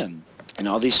Japan, and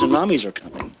all these tsunamis are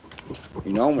coming.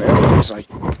 And everybody's like,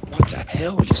 what the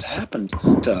hell just happened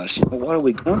to us? What are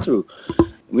we going through?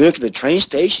 We look at the train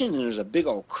station, and there's a big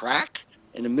old crack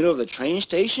in the middle of the train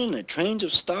station. The trains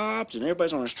have stopped, and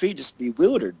everybody's on the street just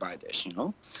bewildered by this,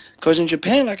 Because in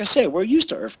Japan, like I said, we're used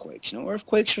to earthquakes.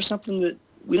 Earthquakes are something that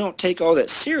we don't take all that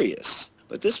serious.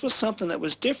 But this was something that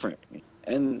was different.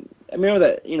 And I remember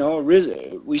that,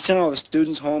 we sent all the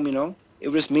students home, It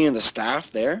was just me and the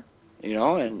staff there.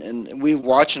 And we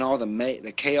watching all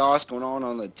the chaos going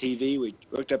on the TV. We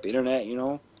looked up the internet,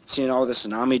 seeing all the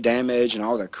tsunami damage and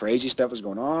all the crazy stuff was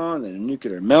going on, and the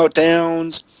nuclear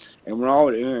meltdowns. And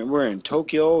we're in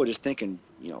Tokyo, just thinking,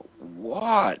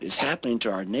 what is happening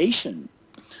to our nation?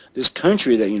 This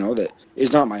country that, that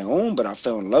is not my own, but I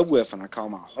fell in love with, and I call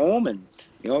my home. And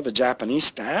the Japanese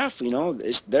staff,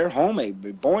 it's their home. They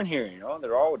were born here,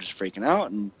 they're all just freaking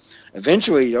out. And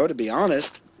eventually, to be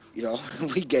honest,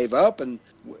 we gave up, and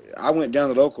I went down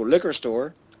to the local liquor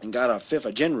store and got a fifth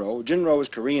of Jinro. Jinro is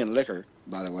Korean liquor,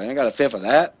 by the way. I got a fifth of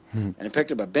that, and I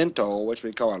picked up a bento, which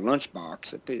we call a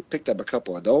lunchbox. I picked up a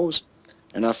couple of those,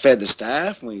 and I fed the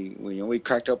staff. We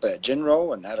cracked up that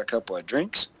Jinro and had a couple of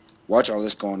drinks, watch all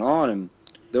this going on. And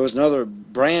there was another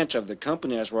branch of the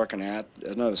company I was working at,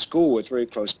 another school. It's very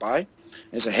close by.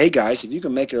 And said, hey, guys, if you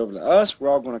can make it over to us, we're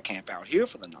all going to camp out here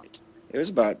for the night. There was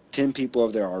about 10 people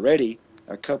over there already,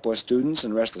 a couple of students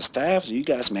and the rest of the staff. So you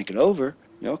guys make it over,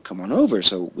 come on over.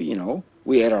 So we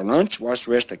ate our lunch, watched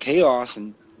the rest of the chaos,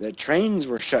 and the trains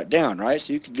were shut down, right?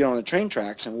 So you could get on the train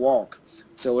tracks and walk.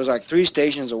 So it was like 3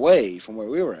 stations away from where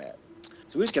we were at.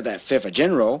 So we just got that fifth of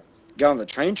Jinro, got on the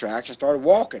train tracks and started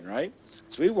walking, right?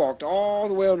 So we walked all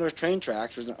the way on those train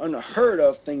tracks. It was an unheard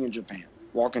of thing in Japan,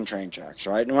 walking train tracks,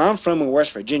 right? And where I'm from in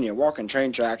West Virginia, walking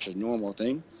train tracks is a normal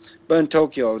thing. But in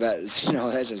Tokyo, that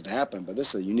just happened. But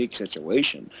this is a unique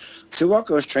situation. So we walk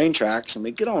those train tracks, and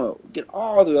we get all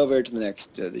the way over to the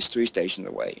next, these 3 stations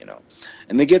away,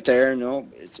 And we get there,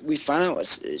 we find out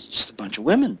it's just a bunch of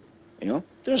women,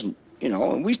 There's,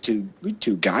 and we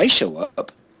two guys show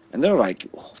up, and they're like,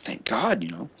 oh, thank God,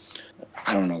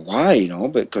 I don't know why,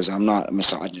 because I'm not a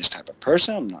misogynist type of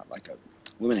person. I'm not like a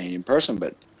women-hating person,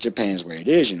 but Japan's where it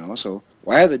is, So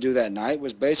what I had to do that night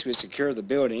was basically secure the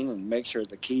building and make sure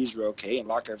the keys were okay and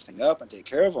lock everything up and take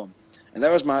care of them. And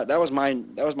that was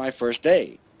my first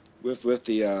day with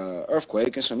the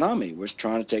earthquake and tsunami, was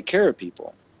trying to take care of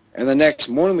people. And the next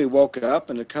morning we woke up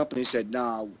and the company said,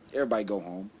 nah, everybody go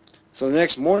home. So the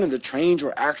next morning the trains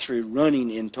were actually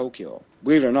running in Tokyo.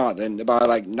 Believe it or not, then about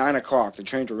like 9 o'clock the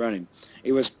trains were running.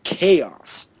 It was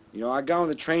chaos. I got on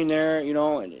the train there,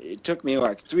 and it took me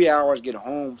like 3 hours to get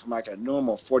home from like a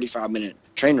normal 45-minute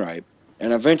train ride.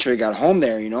 And eventually got home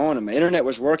there, and my internet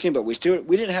was working, but we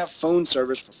didn't have phone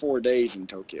service for 4 days in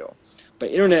Tokyo. But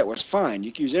internet was fine.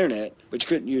 You could use internet, but you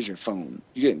couldn't use your phone.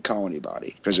 You couldn't call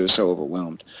anybody because it was so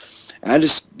overwhelmed. And I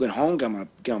just went home, got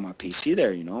on my PC there,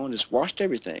 and just watched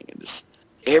everything. And just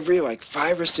every like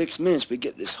 5 or 6 minutes, we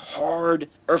get this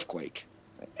hard earthquake.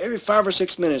 Like every 5 or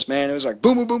 6 minutes, man, it was like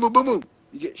boom, boom, boom, boom, boom, boom.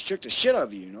 You get shook the shit out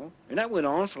of you, And that went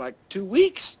on for like 2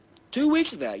 weeks. 2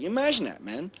 weeks of that. You imagine that,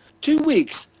 man. 2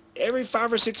 weeks. Every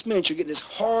 5 or 6 minutes, you're getting this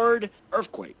hard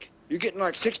earthquake. You're getting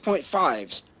like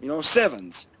 6.5s,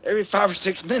 7s every 5 or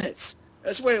 6 minutes.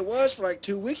 That's the way it was for like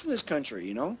 2 weeks in this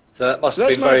country, So that must So have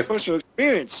that's been my very... personal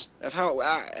experience of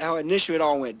how initially it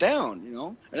all went down,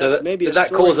 And So that's maybe did a that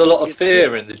story cause a lot of is-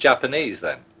 fear in the Japanese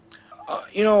then?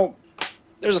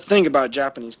 There's a thing about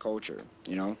Japanese culture,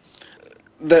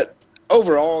 that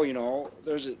overall,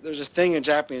 there's a thing in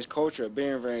Japanese culture of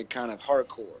being very kind of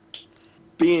hardcore,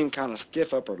 being kind of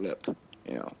stiff upper lip,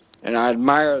 And I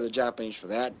admire the Japanese for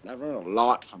that. I've learned a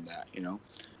lot from that,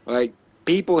 Like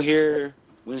people here,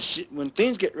 when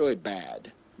things get really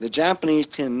bad, the Japanese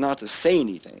tend not to say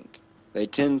anything. They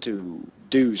tend to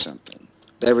do something.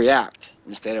 They react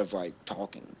instead of like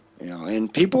talking,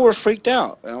 And people were freaked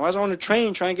out. I was on the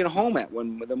train trying to get home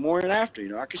the morning after,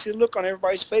 I could see the look on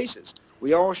everybody's faces.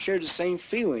 We all shared the same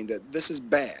feeling that this is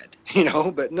bad,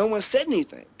 but no one said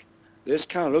anything. They just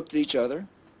kind of looked at each other,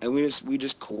 and we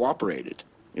just cooperated.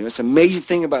 It's an amazing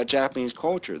thing about Japanese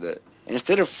culture that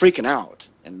instead of freaking out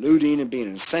and looting and being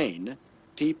insane,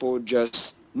 people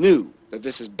just knew that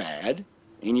this is bad,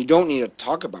 and you don't need to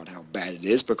talk about how bad it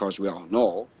is because we all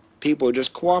know. People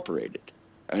just cooperated,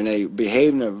 and they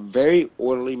behaved in a very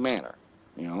orderly manner,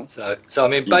 So I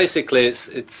mean, basically,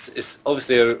 it's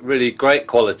obviously a really great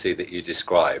quality that you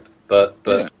describe, but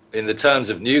Yeah. in the terms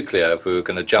of nuclear, if we were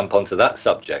going to jump onto that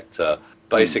subject,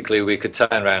 basically we could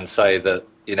turn around and say that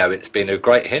it's been a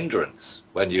great hindrance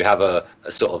when you have a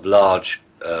sort of large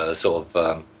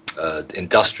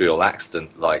industrial accident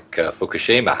like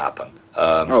Fukushima happen.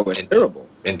 It's terrible.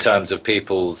 In terms of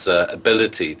people's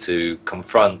ability to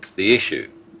confront the issue.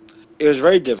 It was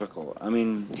very difficult. I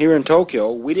mean, here in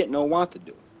Tokyo, we didn't know what to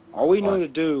do. All we knew Right. to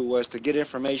do was to get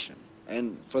information. And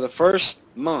for the first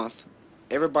month,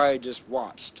 everybody just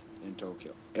watched in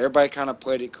Tokyo. Everybody kind of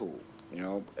played it cool.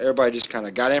 Everybody just kind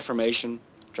of got information,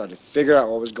 tried to figure out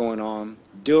what was going on,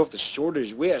 deal with the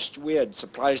shortage. We had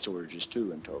supply shortages too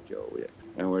in Tokyo.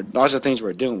 Lots of things we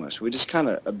were dealing with. So we just kind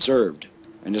of observed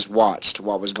and just watched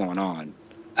what was going on.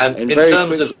 And And in very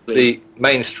terms of quickly- the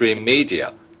mainstream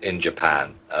media in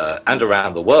Japan and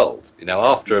around the world,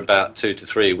 after about 2 to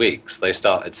 3 weeks, they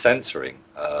started censoring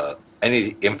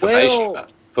any information Well, about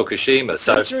Fukushima.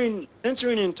 So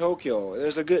Censoring in Tokyo,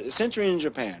 censoring in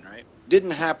Japan, right?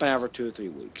 Didn't happen after 2 or 3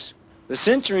 weeks. The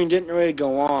censoring didn't really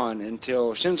go on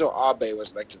until Shinzo Abe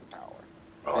was elected to power.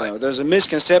 right. There's a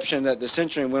misconception that the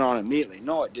censoring went on immediately.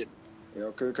 No, it didn't.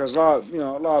 Because a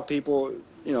lot of people,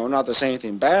 not to say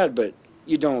anything bad, but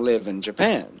you don't live in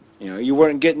Japan. You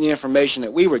weren't getting the information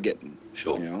that we were getting.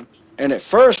 Sure. And at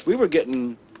first we were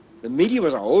getting, the media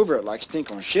was all over it like stink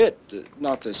on shit.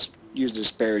 Not to use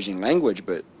disparaging language,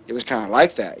 but it was kind of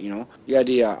like that. You had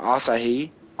the Asahi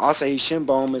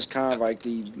Shimbun is kind of like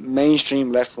the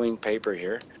mainstream left-wing paper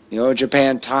here.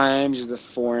 Japan Times is the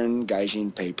foreign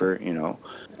gaijin paper.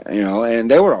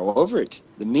 And they were all over it.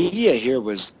 The media here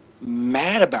was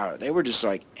mad about it. They were just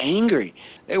like angry.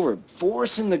 They were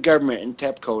forcing the government in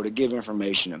TEPCO to give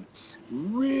information.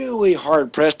 Really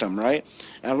hard pressed them, right?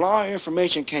 And a lot of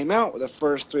information came out with the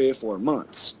first 3 or 4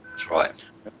 months. That's right.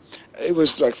 It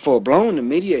was like full blown. The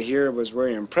media here was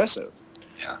very impressive.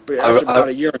 Yeah. But after about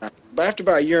a year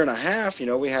and a half,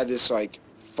 we had this like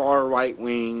far right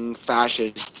wing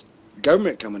fascist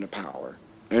government coming to power.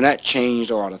 And that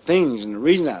changed a lot of things. And the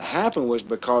reason that happened was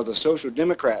because the Social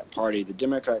Democrat Party, the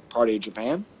Democratic Party of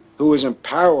Japan, who was in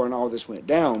power when all this went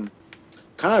down,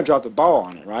 kind of dropped the ball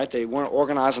on it, right? They weren't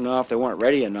organized enough. They weren't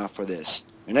ready enough for this.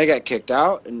 And they got kicked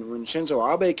out. And when Shinzo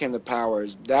Abe came to power,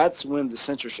 that's when the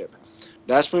censorship happened.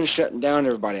 That's when shutting down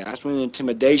everybody. That's when the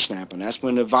intimidation happened. That's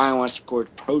when the violence towards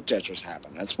protesters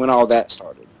happened. That's when all that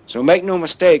started. So make no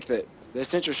mistake that the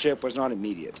censorship was not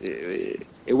immediate.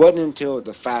 It wasn't until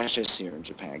the fascists here in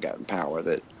Japan got in power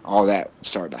that all that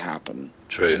started to happen.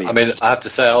 True. I mean, I have to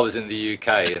say I was in the UK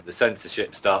and the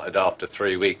censorship started after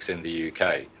 3 weeks in the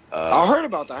UK. I heard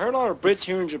about that. I heard a lot of Brits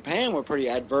here in Japan were pretty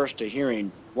adverse to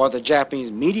hearing what the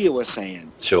Japanese media was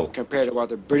saying Sure. compared to what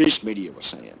the British media was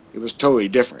saying. It was totally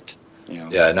different.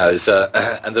 Yeah, no, it's,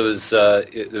 and there was a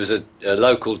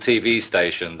local TV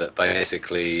station that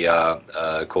basically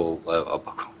called, I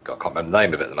can't remember the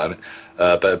name of it at the moment,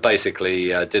 but basically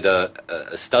did a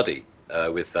study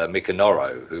with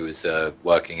Mikanoro, who was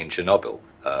working in Chernobyl,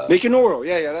 Mikinoro,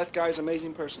 yeah, that guy's an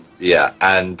amazing person. Yeah,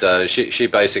 and she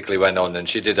basically went on and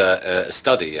she did a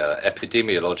study,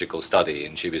 epidemiological study,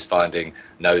 and she was finding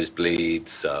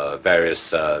nosebleeds,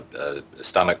 various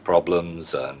stomach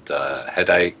problems, and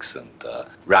headaches, and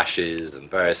rashes, and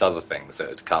various other things that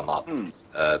had come up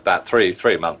about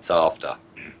three months after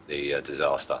the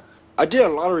disaster. I did a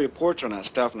lot of reports on that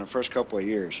stuff in the first couple of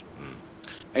years.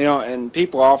 You know, and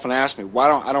people often ask me why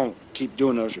I don't keep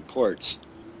doing those reports.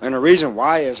 And the reason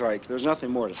why is, like, there's nothing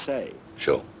more to say.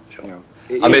 Sure. You know,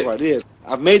 it is what it is.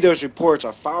 I've made those reports.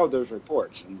 I've followed those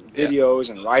reports and videos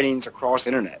and writings across the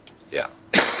internet. Yeah.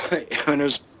 And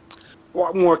there's,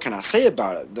 what more can I say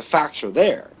about it? The facts are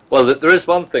there. Well, there is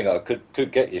one thing I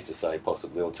could get you to say,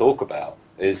 possibly, or talk about,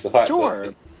 is the fact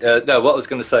that... no, what I was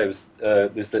going to say was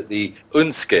that the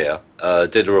UNSCEAR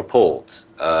did a report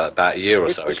about a year or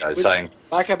so ago saying...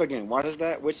 Back up again. What is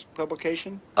that? Which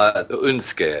publication? The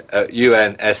UNSCEAR,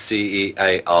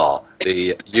 UNSCEAR,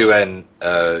 the UN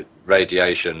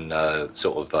radiation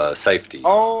sort of safety.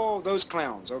 Oh, those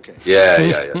clowns. Okay.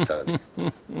 Yeah, totally.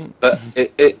 But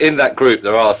in that group,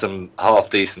 there are some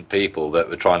half-decent people that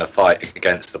were trying to fight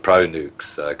against the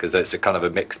pro-nukes because it's a kind of a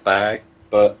mixed bag.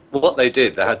 But what they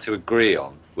did, they had to agree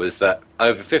on, was that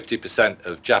over 50%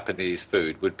 of Japanese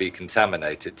food would be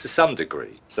contaminated to some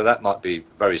degree. So that might be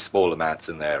very small amounts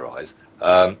in their eyes.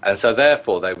 And so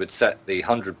therefore they would set the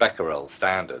 100 becquerel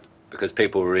standard because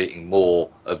people were eating more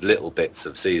of little bits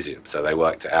of cesium. So they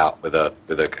worked it out with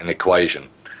an equation.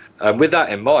 With that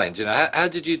in mind, you know, how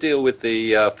did you deal with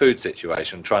the food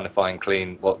situation, trying to find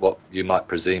clean, what you might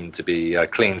presume to be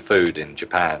clean food in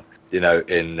Japan, you know,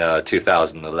 in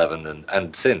 2011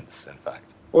 and since, in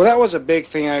fact? Well, that was a big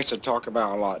thing I used to talk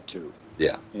about a lot, too.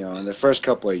 Yeah. You know, in the first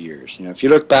couple of years. You know, if you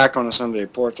look back on some of the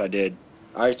reports I did,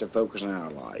 I used to focus on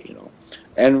that a lot, you know.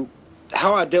 And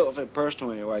how I dealt with it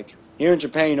personally, like, here in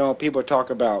Japan, you know, people talk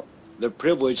about the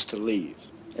privilege to leave.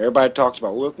 Everybody talks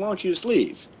about, well, why don't you just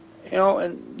leave? You know,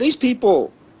 and these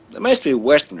people, they must be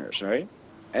Westerners, right?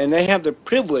 And they have the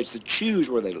privilege to choose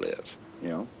where they live, you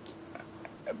know.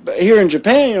 But here in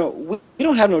Japan, you know, we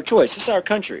don't have no choice. It's our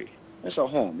country. It's our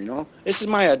home, you know. This is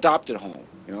my adopted home,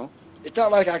 you know. It's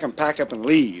not like I can pack up and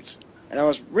leave. And I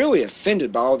was really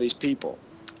offended by all these people.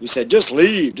 You said, just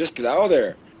leave, just get out of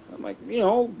there. I'm like, you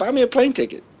know, buy me a plane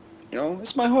ticket. You know,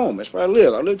 it's my home. It's where I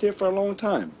live. I lived here for a long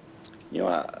time. You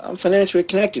know, I'm financially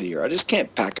connected here. I just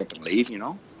can't pack up and leave, you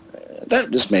know. That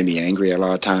just made me angry a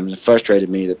lot of times. It frustrated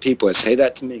me that people would say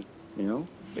that to me, you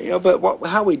know. But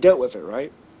how we dealt with it,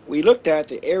 right? We looked at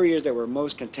the areas that were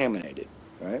most contaminated,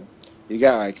 right? You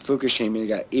got like Fukushima, you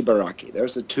got Ibaraki.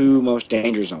 Those are the two most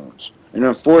dangerous zones. And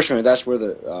unfortunately, that's where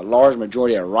the large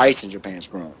majority of rice in Japan is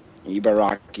grown.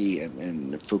 Ibaraki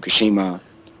and Fukushima,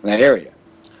 in that area.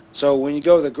 So when you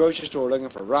go to the grocery store looking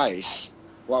for rice,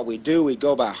 what we do, we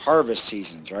go by harvest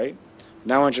seasons, right?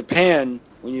 Now in Japan,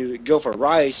 when you go for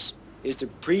rice, it's the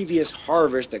previous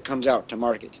harvest that comes out to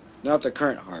market, not the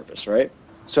current harvest, right?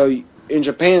 So in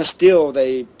Japan still,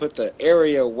 they put the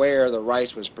area where the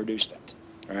rice was produced at.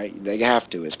 Right? They have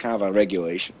to. It's kind of a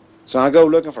regulation. So I go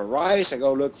looking for rice. I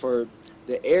go look for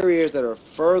the areas that are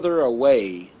further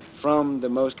away from the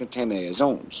most contaminated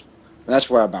zones. And that's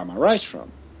where I buy my rice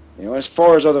from. You know, as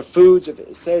far as other foods, if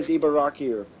it says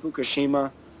Ibaraki or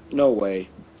Fukushima, no way.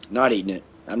 Not eating it.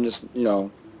 I'm just, you know,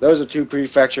 those are two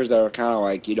prefectures that are kind of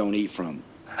like you don't eat from.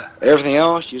 Everything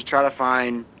else, you just try to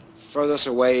find furthest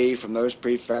away from those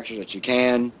prefectures that you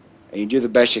can, and you do the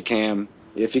best you can.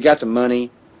 If you got the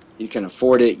money, you can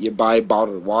afford it. You buy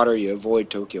bottled water. You avoid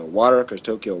Tokyo water because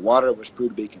Tokyo water was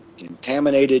proved to be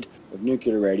contaminated with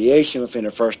nuclear radiation within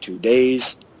the first 2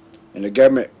 days. And the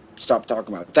government stopped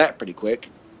talking about that pretty quick,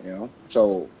 you know.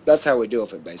 So that's how we deal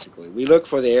with it, basically. We look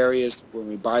for the areas when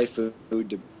we buy food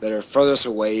that are furthest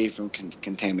away from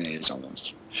contaminated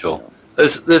zones. Sure. You know.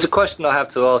 There's a question I have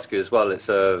to ask you as well. It's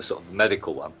a sort of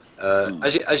medical one.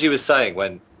 As you were saying,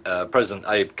 when President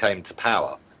Abe came to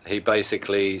power, he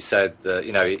basically said that,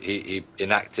 you know, he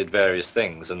enacted various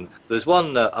things. And there's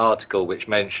one article which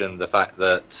mentioned the fact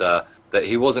that that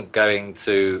he wasn't going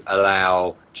to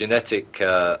allow genetic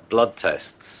blood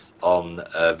tests on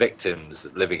victims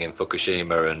living in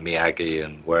Fukushima and Miyagi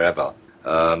and wherever,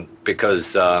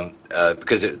 because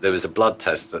there was a blood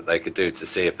test that they could do to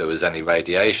see if there was any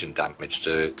radiation damage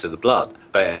to the blood.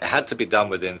 But it had to be done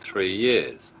within 3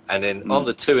 years. And on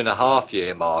the 2.5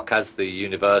 year mark, as the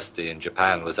university in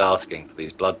Japan was asking for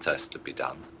these blood tests to be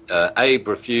done, Abe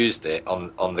refused it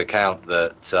on the count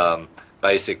that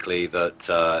basically that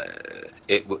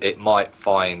it might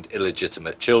find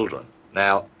illegitimate children.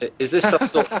 Now, is this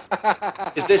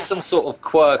some sort of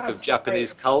quirk of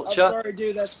Japanese culture? I'm sorry,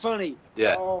 dude. That's funny.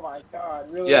 Yeah. Oh my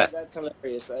God, really? Yeah. That's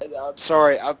hilarious. I'm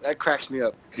sorry. That cracks me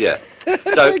up. Yeah.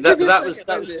 So Give me a that was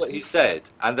second. what he said,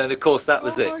 and then of course that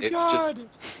was Oh it. my It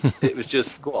God. was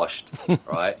just squashed,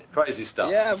 right? Crazy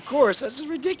stuff. Yeah, of course. That's just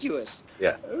ridiculous.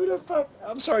 Yeah. Who the fuck?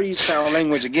 I'm sorry to use foul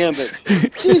language again,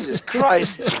 but Jesus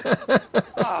Christ.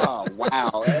 Oh,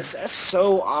 wow. That's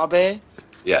so Abe.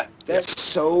 Yeah. That's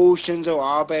so Shinzo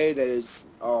Abe that is,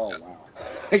 oh, wow.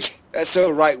 That's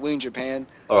so right-wing Japan.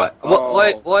 All right. Oh.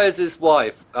 Why is his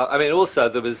wife? I mean, also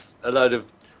there was a load of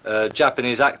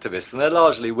Japanese activists, and they're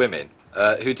largely women,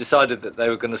 who decided that they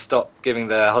were going to stop giving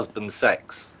their husbands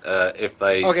sex if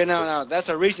they. Okay, no, that's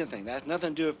a recent thing. That's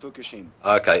nothing to do with Fukushima.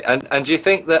 Okay, and do you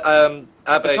think that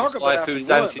Abe's wife, who's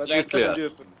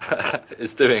anti-nuclear,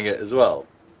 is doing it as well?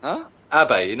 Huh?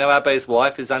 Abe, you know Abe's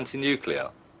wife is anti-nuclear.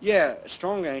 Yeah,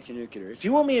 strong anti-nuclear. If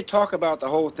you want me to talk about the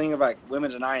whole thing about women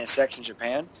denying sex in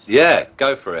Japan, Yeah,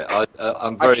 go for it.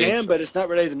 I'm very. I can, but it's not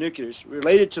related to nuclear. It's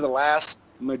related to the last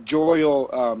mayoral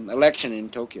election in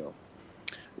Tokyo.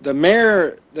 The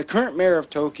current mayor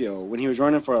of Tokyo, when he was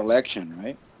running for election,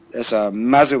 right? That's a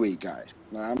Mazui guy.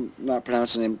 Now, I'm not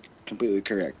pronouncing him completely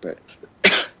correct, but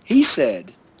he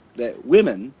said that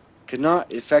women could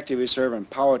not effectively serve in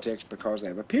politics because they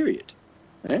have a period.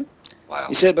 Right? Wow.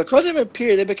 He said because they have a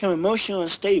period, they become emotionally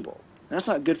unstable. That's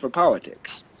not good for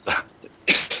politics.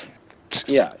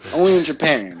 Yeah, only in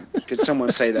Japan could someone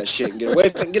say that shit and get away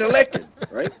from it and get elected,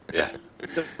 right? Yeah.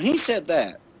 When he said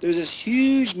that, there's this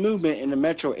huge movement in the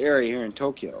metro area here in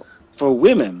Tokyo for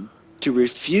women to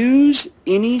refuse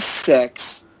any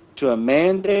sex to a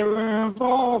man they were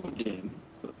involved in,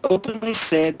 who openly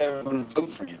said they were going to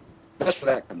vote for him. That's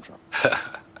where that comes from.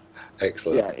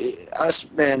 Excellent. Yeah,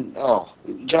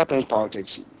 Japanese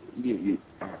politics.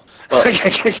 Well,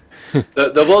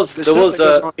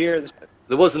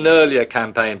 there was an earlier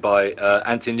campaign by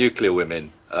anti-nuclear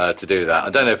women to do that.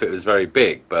 I don't know if it was very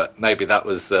big, but maybe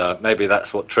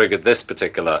that's what triggered this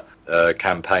particular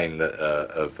campaign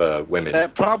of women.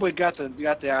 That probably got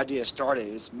the idea started.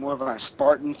 It's more of a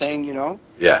Spartan thing, you know.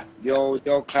 Yeah. The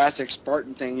old classic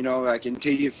Spartan thing, you know, like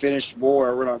until you finish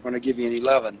war, we're not going to give you any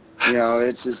loving. You know,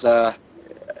 it's I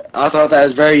thought that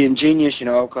was very ingenious, you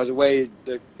know, because the way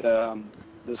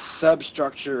the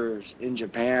substructures in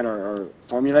Japan are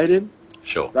formulated,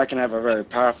 Sure. that can have a very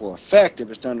powerful effect if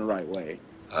it's done the right way.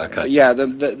 Okay. But yeah,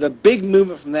 the big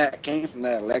movement from that came from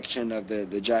that election of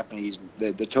the Japanese,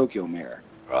 the Tokyo mayor.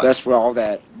 Right. That's where all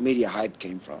that media hype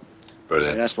came from.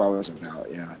 Brilliant. And that's why it was about,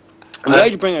 yeah. I'm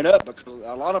glad you bring it up because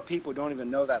a lot of people don't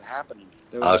even know that happening.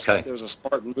 There was a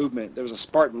Spartan movement. There was a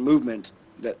Spartan movement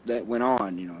that went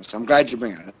on, you know. So I'm glad you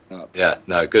bring it up. Yeah,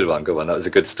 no, good one. That was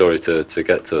a good story to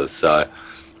get to us. So,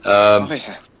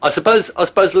 Yeah. I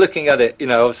suppose looking at it, you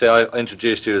know, obviously I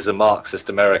introduced you as a Marxist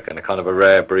American, a kind of a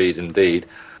rare breed indeed.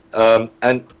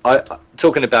 And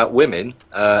talking about women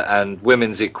and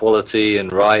women's equality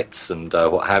and rights and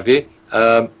what have you.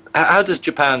 How does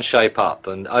Japan shape up?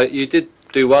 And you did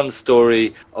do one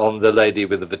story on the lady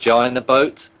with the vagina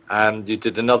boat, and you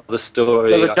did another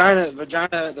story. The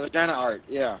vagina art,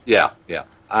 yeah. Yeah.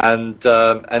 And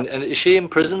is she in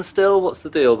prison still? What's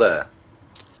the deal there?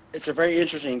 It's a very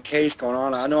interesting case going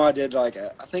on. I know I did I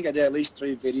think I did at least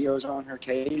 3 videos on her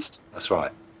case. That's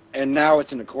right. And now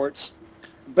it's in the courts.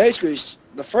 Basically,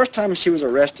 the first time she was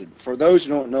arrested, for those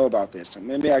who don't know about this, and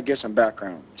maybe I'll give some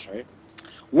background on this, right?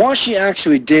 What she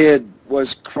actually did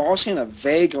was crossing a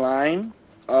vague line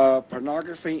of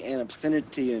pornography and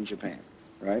obscenity in Japan,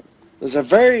 right? There's a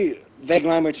very vague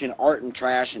line between art and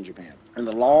trash in Japan, and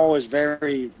the law is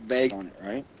very vague on it,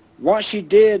 right? What she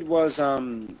did was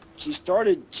she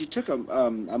took a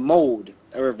mold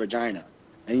of her vagina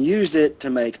and used it to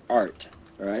make art,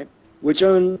 right? Which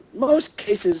in most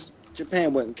cases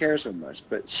Japan wouldn't care so much,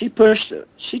 but she pushed it.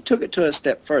 She took it to a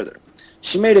step further.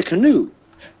 She made a canoe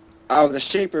out of the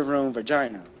shape of her own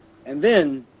vagina, and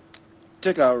then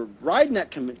took a ride in that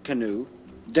canoe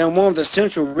down one of the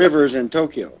central rivers in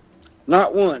Tokyo.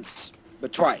 Not once,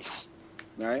 but twice,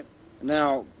 right?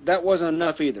 Now, that wasn't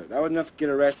enough either. That wasn't enough to get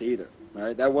arrested either,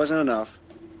 right? That wasn't enough.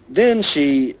 Then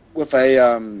she, with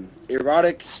a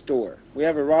erotic store. We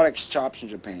have erotic shops in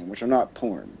Japan, which are not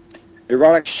porn.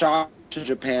 Erotic shops in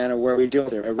Japan are where we deal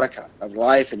with the eureka of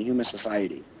life and human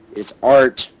society. It's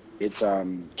art, it's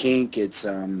kink, it's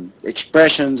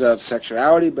expressions of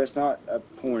sexuality, but it's not a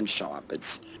porn shop.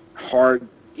 It's hard.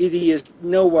 Either you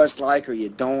know what it's like or you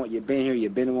don't. You've been here,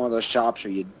 you've been in one of those shops, or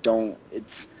you don't.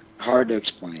 It's hard to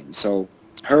explain. So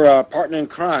her partner in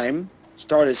crime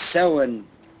started selling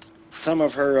some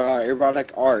of her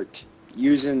erotic art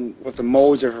using with the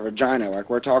molds of her vagina. Like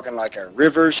we're talking like a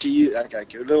river. She used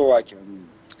like little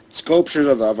sculptures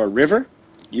of a river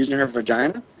using her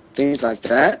vagina, things like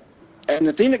that. And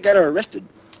the thing that got her arrested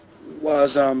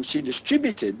was she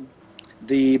distributed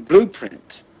the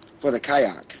blueprint for the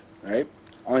kayak, right,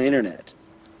 on the internet,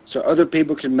 so other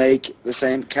people can make the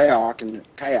same kayak and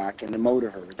the mold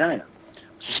of her vagina.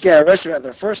 So she got arrested at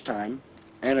the first time,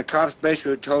 and the cops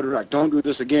basically told her, like, don't do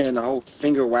this again. The whole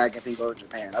finger wagging thing goes to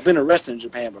Japan. I've been arrested in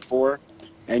Japan before,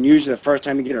 and usually the first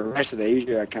time you get arrested, they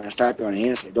usually kind of slap you on the hand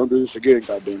and say, don't do this again,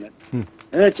 goddamn it. And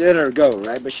it's let her go,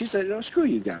 right? But she said, no, screw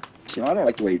you guys. You know, I don't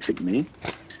like the way you treat me.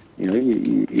 You know,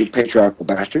 you patriarchal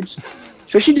bastards.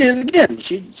 So she did it again.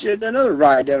 She had another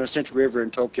ride down the Central River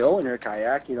in Tokyo in her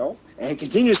kayak, you know, and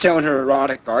continued selling her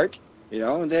erotic art, you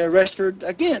know, and they arrested her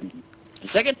again. The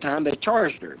second time, they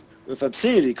charged her with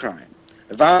obscenity crime,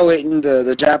 violating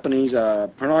the Japanese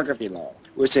pornography law,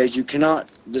 which says you cannot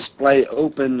display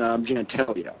open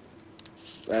genitalia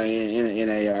in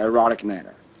a erotic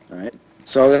manner, right?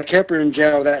 So they kept her in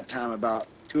jail that time about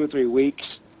 2 or 3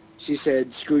 weeks. She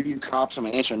said, screw you cops, I'm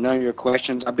going to answer none of your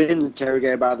questions. I've been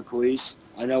interrogated by the police.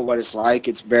 I know what it's like.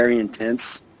 It's very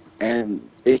intense, and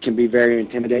it can be very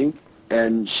intimidating.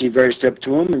 And she very stood up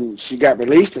to him, and she got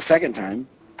released the second time,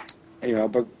 you know,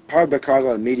 but probably because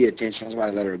of the media attention. That's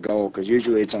why they let her go, because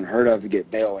usually it's unheard of to get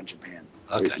bail in Japan.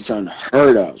 Okay. It's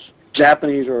unheard of.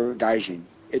 Japanese or gaijin,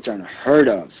 it's unheard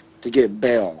of to get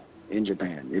bail in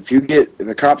Japan. If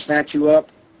the cops snatch you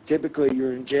up, typically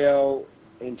you're in jail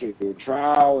into your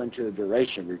trial, into the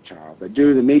duration of your trial. But due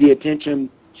to the media attention,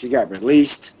 she got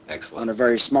released. Excellent. On a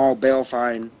very small bail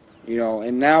fine, you know,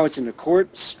 and now it's in the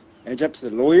courts, and it's up to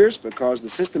the lawyers, because the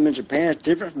system in Japan is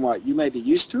different from what you may be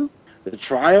used to. A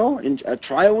trial in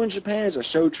Japan is a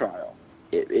show trial.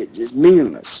 It is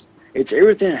meaningless. It's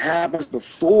everything that happens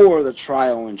before the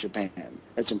trial in Japan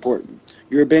that's important.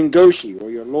 You're a bengoshi,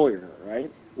 or you're a lawyer, right?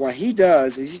 What he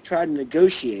does is he tries to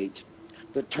negotiate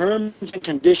the terms and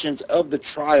conditions of the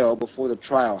trial before the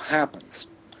trial happens.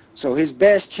 So his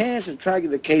best chance is to try to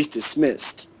get the case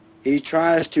dismissed. He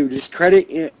tries to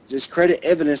discredit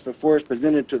evidence before it's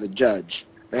presented to the judge.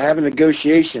 They have a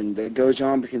negotiation that goes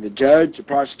on between the judge, the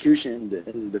prosecution,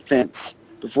 and the defense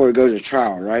before it goes to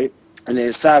trial, right? And they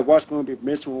decide what's going to be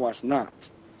permissible and what's not.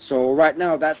 So right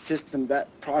now, that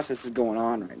process is going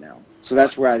on right now. So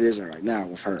that's where it is right now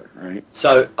with her, right?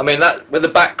 So, I mean, that with the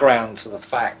background to the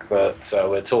fact that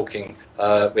we're talking,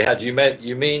 we had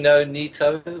Yumino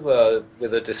Nito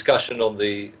with a discussion on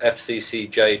the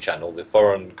FCCJ channel, the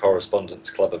Foreign Correspondents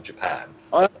Club of Japan.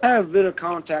 I have a bit of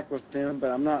contact with them,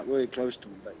 but I'm not really close to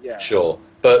them, but yeah. Sure.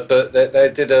 But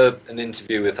they did an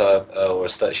interview with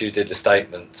her, she did a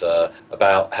statement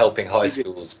about helping high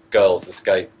school girls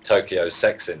escape Tokyo's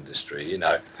sex industry, you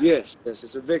know. Yes,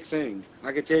 it's a big thing.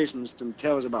 I could tell you some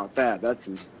tales about that. That's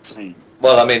insane.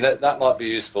 Well, I mean, that might be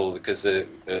useful, because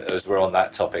as we're on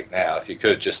that topic now, if you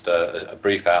could just a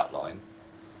brief outline.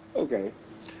 Okay.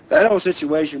 That whole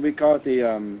situation, we call it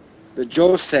the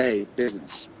josei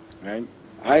business, right?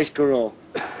 High school,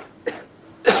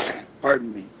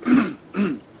 pardon me.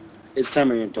 It's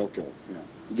summer in Tokyo.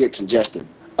 You get congested.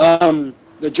 The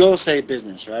josei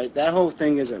business, right? That whole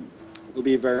thing will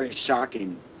be very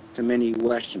shocking to many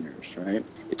Westerners, right?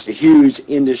 It's a huge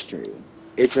industry.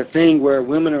 It's a thing where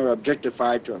women are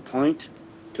objectified to a point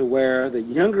to where the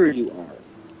younger you are,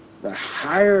 the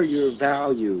higher your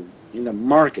value in the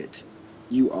market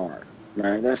you are,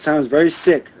 right? That sounds very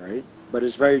sick, right? But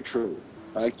it's very true.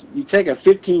 Like, you take a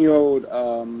 15-year-old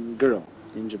girl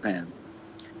in Japan,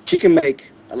 she can make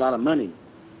a lot of money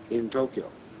in Tokyo,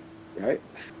 right?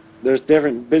 There's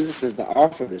different businesses that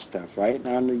offer this stuff, right?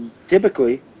 Now,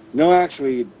 typically, no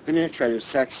actually penetrative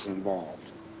sex is involved.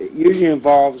 It usually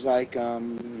involves, like,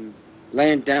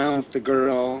 laying down with the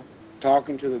girl,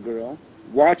 talking to the girl,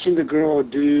 watching the girl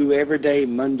do everyday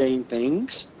mundane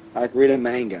things, like read a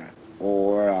manga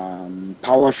or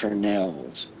polish her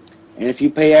nails. And if you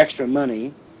pay extra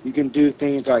money, you can do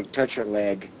things like touch her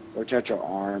leg or touch her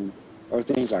arm or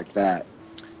things like that.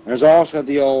 There's also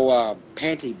the old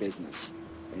panty business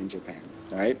in Japan,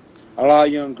 right? A lot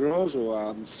of young girls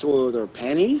will soil their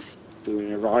panties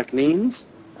through erotic means,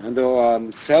 and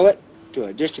they'll sell it to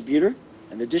a distributor,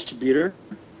 and the distributor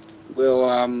will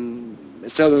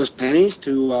sell those panties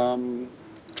to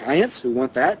clients who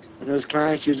want that, and those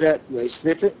clients use that, they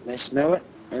sniff it, they smell it,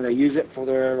 and they use it for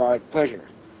their pleasure.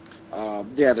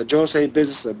 The josei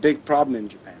business is a big problem in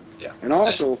Japan. Yeah. And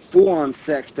also, full-on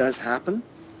sex does happen.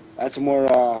 That's a more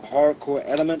hardcore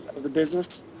element of the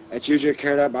business. That's usually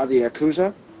carried out by the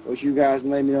Yakuza, which you guys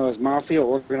may know as mafia,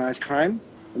 organized crime.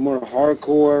 The more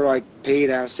hardcore, like, paid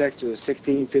to have sex to a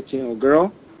 16, 15-year-old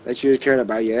girl. that you're cared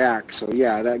about your act. So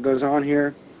yeah, that goes on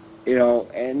here,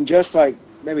 and just like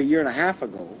maybe a year and a half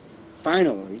ago,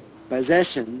 finally,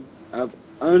 possession of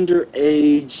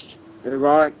underage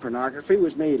erotic pornography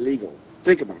was made legal.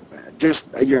 Think about that, just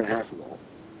a year and a half ago.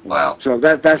 Wow. So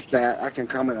that's that. I can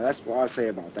comment on. That's what I'll say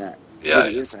about that. Yeah.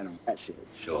 Insight on that shit.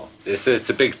 Sure. It's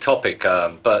a big topic,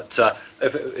 but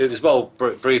it was well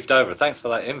briefed over. Thanks for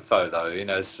that info, though.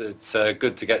 It's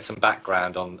good to get some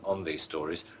background on these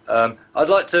stories. I'd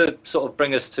like to sort of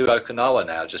bring us to Okinawa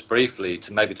now, just briefly,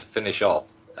 to finish off.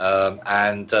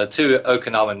 And two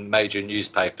Okinawan major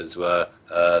newspapers were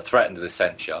threatened with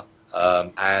censure,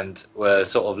 and were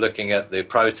sort of looking at the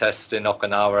protests in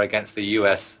Okinawa against the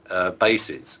US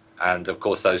bases. And of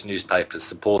course, those newspapers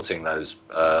supporting those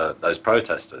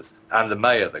protesters, and the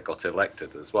mayor that got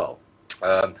elected as well.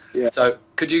 So,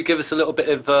 could you give us a little bit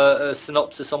of a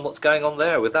synopsis on what's going on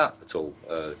there with that at all,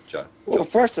 Joe? Well,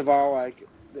 first of all,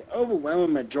 the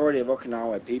overwhelming majority of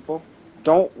Okinawa people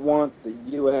don't want the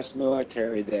U.S.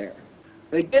 military there.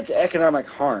 They get the economic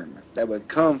harm that would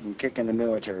come from kicking the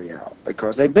military out,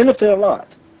 because they benefit a lot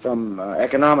from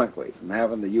economically from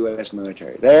having the U.S.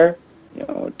 military there.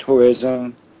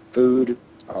 Tourism, food,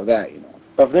 all that,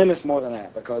 But for them, it's more than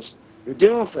that, because you're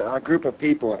dealing with a group of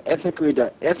people,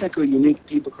 ethnically unique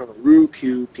people called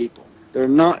Ryukyu people. They're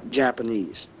not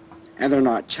Japanese, and they're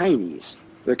not Chinese.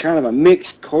 They're kind of a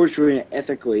mixed culturally and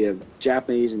ethically of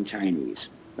Japanese and Chinese,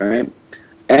 all right?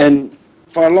 And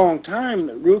for a long time,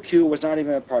 Ryukyu was not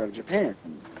even a part of Japan.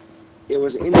 It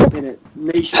was an independent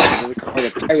nation. They called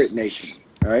it a pirate nation,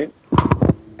 all right?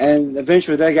 And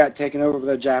eventually they got taken over by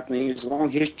the Japanese. There's a long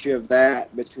history of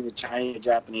that between the Chinese and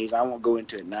Japanese. I won't go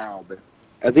into it now, but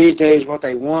these days what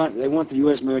they want the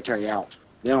U.S. military out.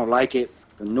 They don't like it.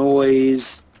 The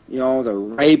noise, the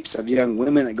rapes of young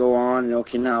women that go on in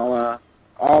Okinawa,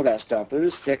 all that stuff. They're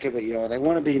just sick of it. They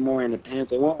want to be more independent.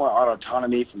 They want more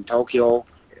autonomy from Tokyo.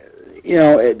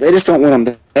 They just don't want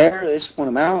them there. They just want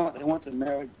them out. They want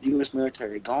the U.S.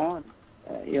 military gone.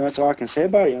 That's all I can say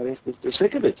about it. They're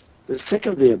sick of it. They're sick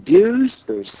of the abuse.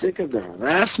 They're sick of the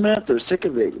harassment. They're sick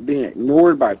of it being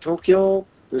ignored by Tokyo.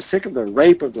 They're sick of the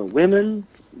rape of the women.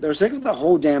 They're sick of the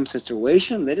whole damn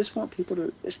situation. They just want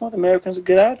the Americans to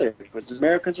get out of there, because the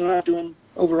Americans are not doing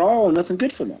overall nothing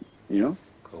good for them.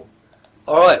 Cool.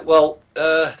 All right. Well,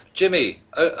 Jimmy,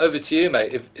 over to you,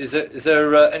 mate. Is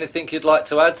there anything you'd like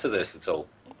to add to this at all?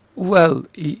 Well,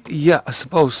 yeah, I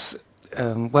suppose.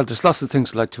 Well, there's lots of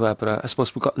things I'd like to add, but I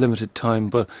suppose we've got limited time.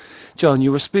 But, John,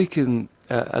 you were speaking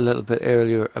a little bit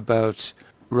earlier about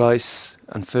rice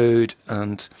and food,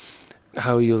 and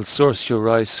how you'll source your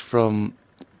rice from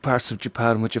parts of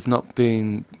Japan which have not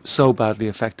been so badly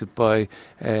affected by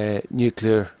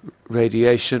nuclear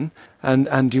radiation.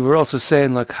 And you were also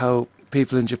saying how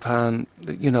people in Japan,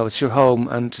 it's your home,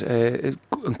 and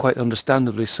quite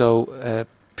understandably so,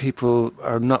 people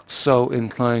are not so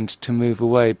inclined to move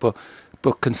away. But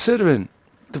considering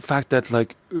the fact that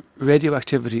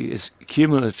radioactivity is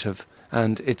cumulative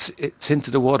and it's into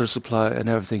the water supply and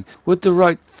everything, would the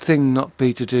right thing not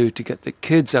be to get the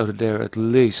kids out of there at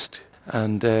least,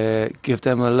 and give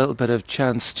them a little bit of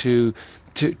chance to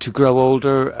grow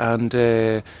older,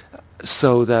 and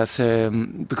so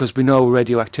that because we know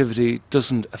radioactivity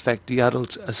doesn't affect the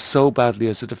adults as so badly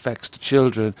as it affects the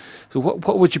children. So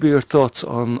what would you be your thoughts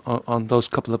on those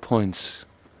couple of points?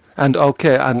 And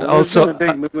okay, and also,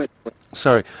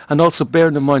 sorry, and also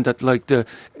bearing in mind that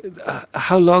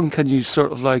how long can you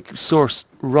sort of source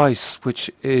rice which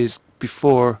has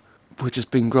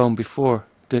been grown before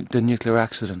the nuclear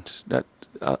accident? That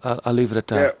I'll leave it at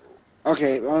that. Yeah.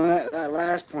 Okay, on that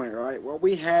last point, right? What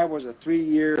we had was a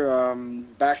 3-year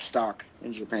backstock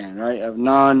in Japan, right, of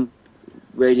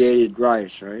non-radiated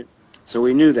rice, right? So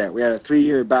we knew that we had a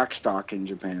 3-year backstock in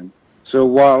Japan. So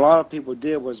what a lot of people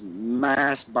did was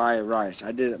mass buy rice.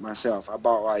 I did it myself. I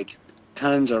bought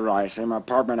tons of rice. In my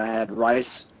apartment I had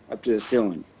rice up to the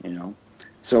ceiling,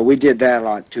 So we did that a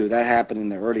lot too. That happened in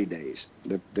the early days,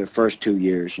 the first 2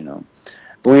 years, But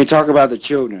when you talk about the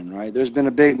children, right, there's been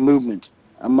a big movement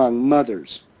among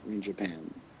mothers in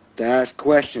Japan to ask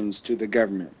questions to the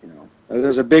government,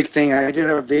 There's a big thing. I did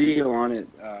a video on it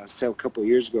a couple of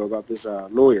years ago about this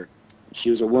lawyer. She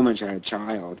was a woman. She had a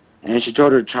child. And she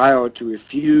told her child to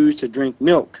refuse to drink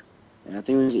milk. And I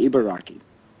think it was Ibaraki,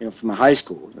 from high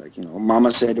school. Mama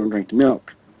said don't drink the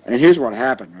milk. And here's what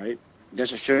happened, right?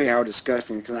 Just to show you how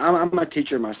disgusting, because I'm a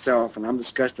teacher myself, and I'm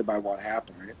disgusted by what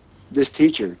happened, right? This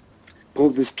teacher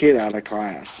pulled this kid out of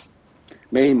class,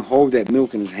 made him hold that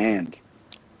milk in his hand.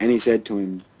 And he said to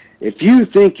him, if you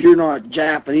think you're not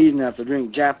Japanese enough to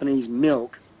drink Japanese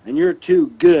milk, and you're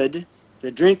too good to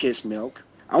drink this milk,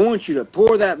 I want you to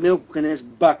pour that milk in this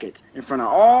bucket in front of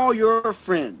all your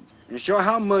friends and show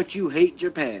how much you hate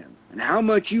Japan and how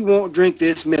much you won't drink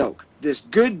this milk, this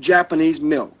good Japanese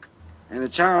milk. And the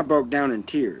child broke down in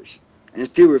tears and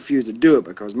still refused to do it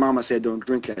because Mama said don't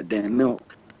drink that damn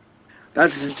milk.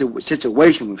 That's a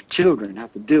situation with children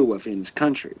have to deal with in this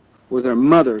country, where their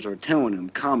mothers are telling them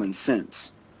common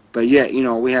sense. But yet, you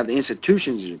know, we have the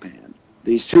institutions of Japan.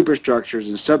 These superstructures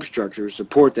and substructures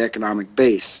support the economic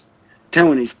base,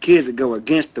 telling these kids to go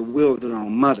against the will of their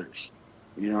own mothers.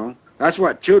 You know, that's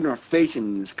what children are facing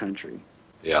in this country.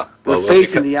 Yeah. They're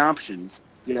facing the options.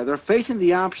 Yeah, they're facing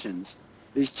the options,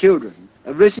 these children,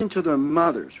 of listening to their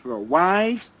mothers who are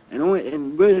wise and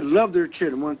really love their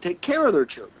children, want to take care of their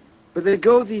children. But they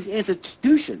go with these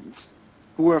institutions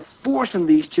who are forcing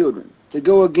these children to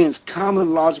go against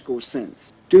common logical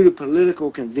sense due to political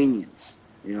convenience,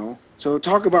 you know. So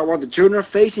talk about what the children are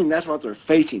facing, that's what they're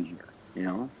facing here, you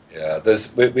know. Yeah,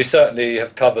 we certainly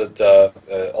have covered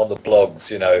on the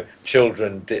blogs, you know,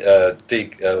 children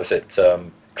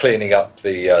cleaning up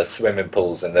the swimming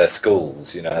pools in their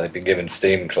schools, you know, they've been given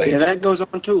steam clean. Yeah, that goes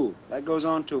on too,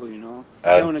 you know.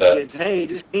 Telling the kids, hey,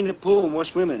 just clean the pool and we'll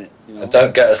swim in it. You know? And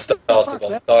don't get us started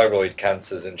on thyroid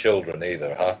cancers in children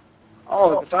either, huh?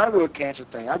 Oh, the thyroid cancer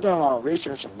thing. I've done a lot of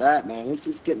research on that, man. It's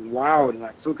just getting wild.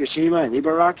 Like Fukushima and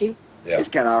Ibaraki, it's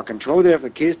got out of control there for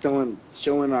kids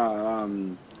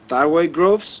showing thyroid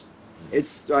growths.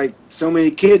 It's like so many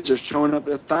kids are showing up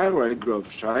with thyroid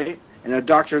growths, right? And the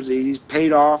doctors, he's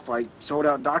paid off, like sold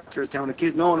out doctors telling the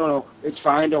kids, no, it's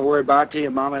fine, don't worry about it, tell your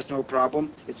mom that's no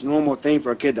problem. It's a normal thing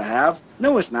for a kid to have.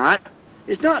 No, it's not.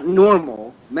 It's not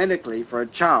normal medically for a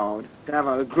child to have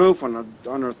a growth on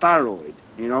her thyroid,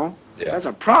 you know? Yeah. That's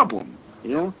a problem,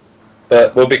 you know?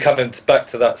 But we'll be coming back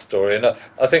to that story, and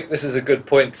I think this is a good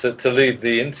point to leave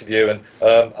the interview, and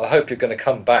I hope you're going to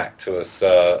come back to us,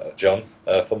 John,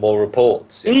 for more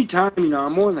reports. Anytime, you know,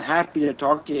 I'm more than happy to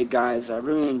talk to you guys. I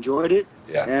really enjoyed it,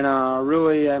 and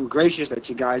really I'm gracious that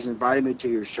you guys invited me to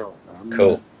your show.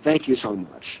 Cool. Thank you so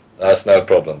much. That's no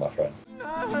problem, my friend.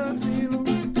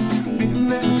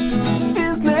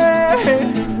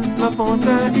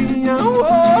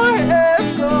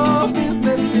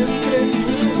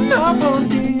 Na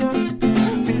pontinha,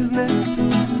 business,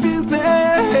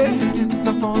 it's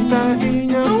na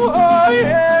pontinha, oh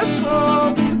yes,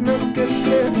 so business que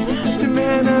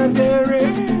primera dere,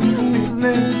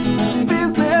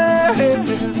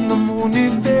 business, no mundo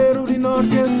inteiro, de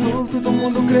norte a sul, todo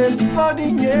mundo cresce, só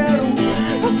dinheiro,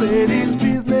 você diz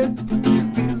business,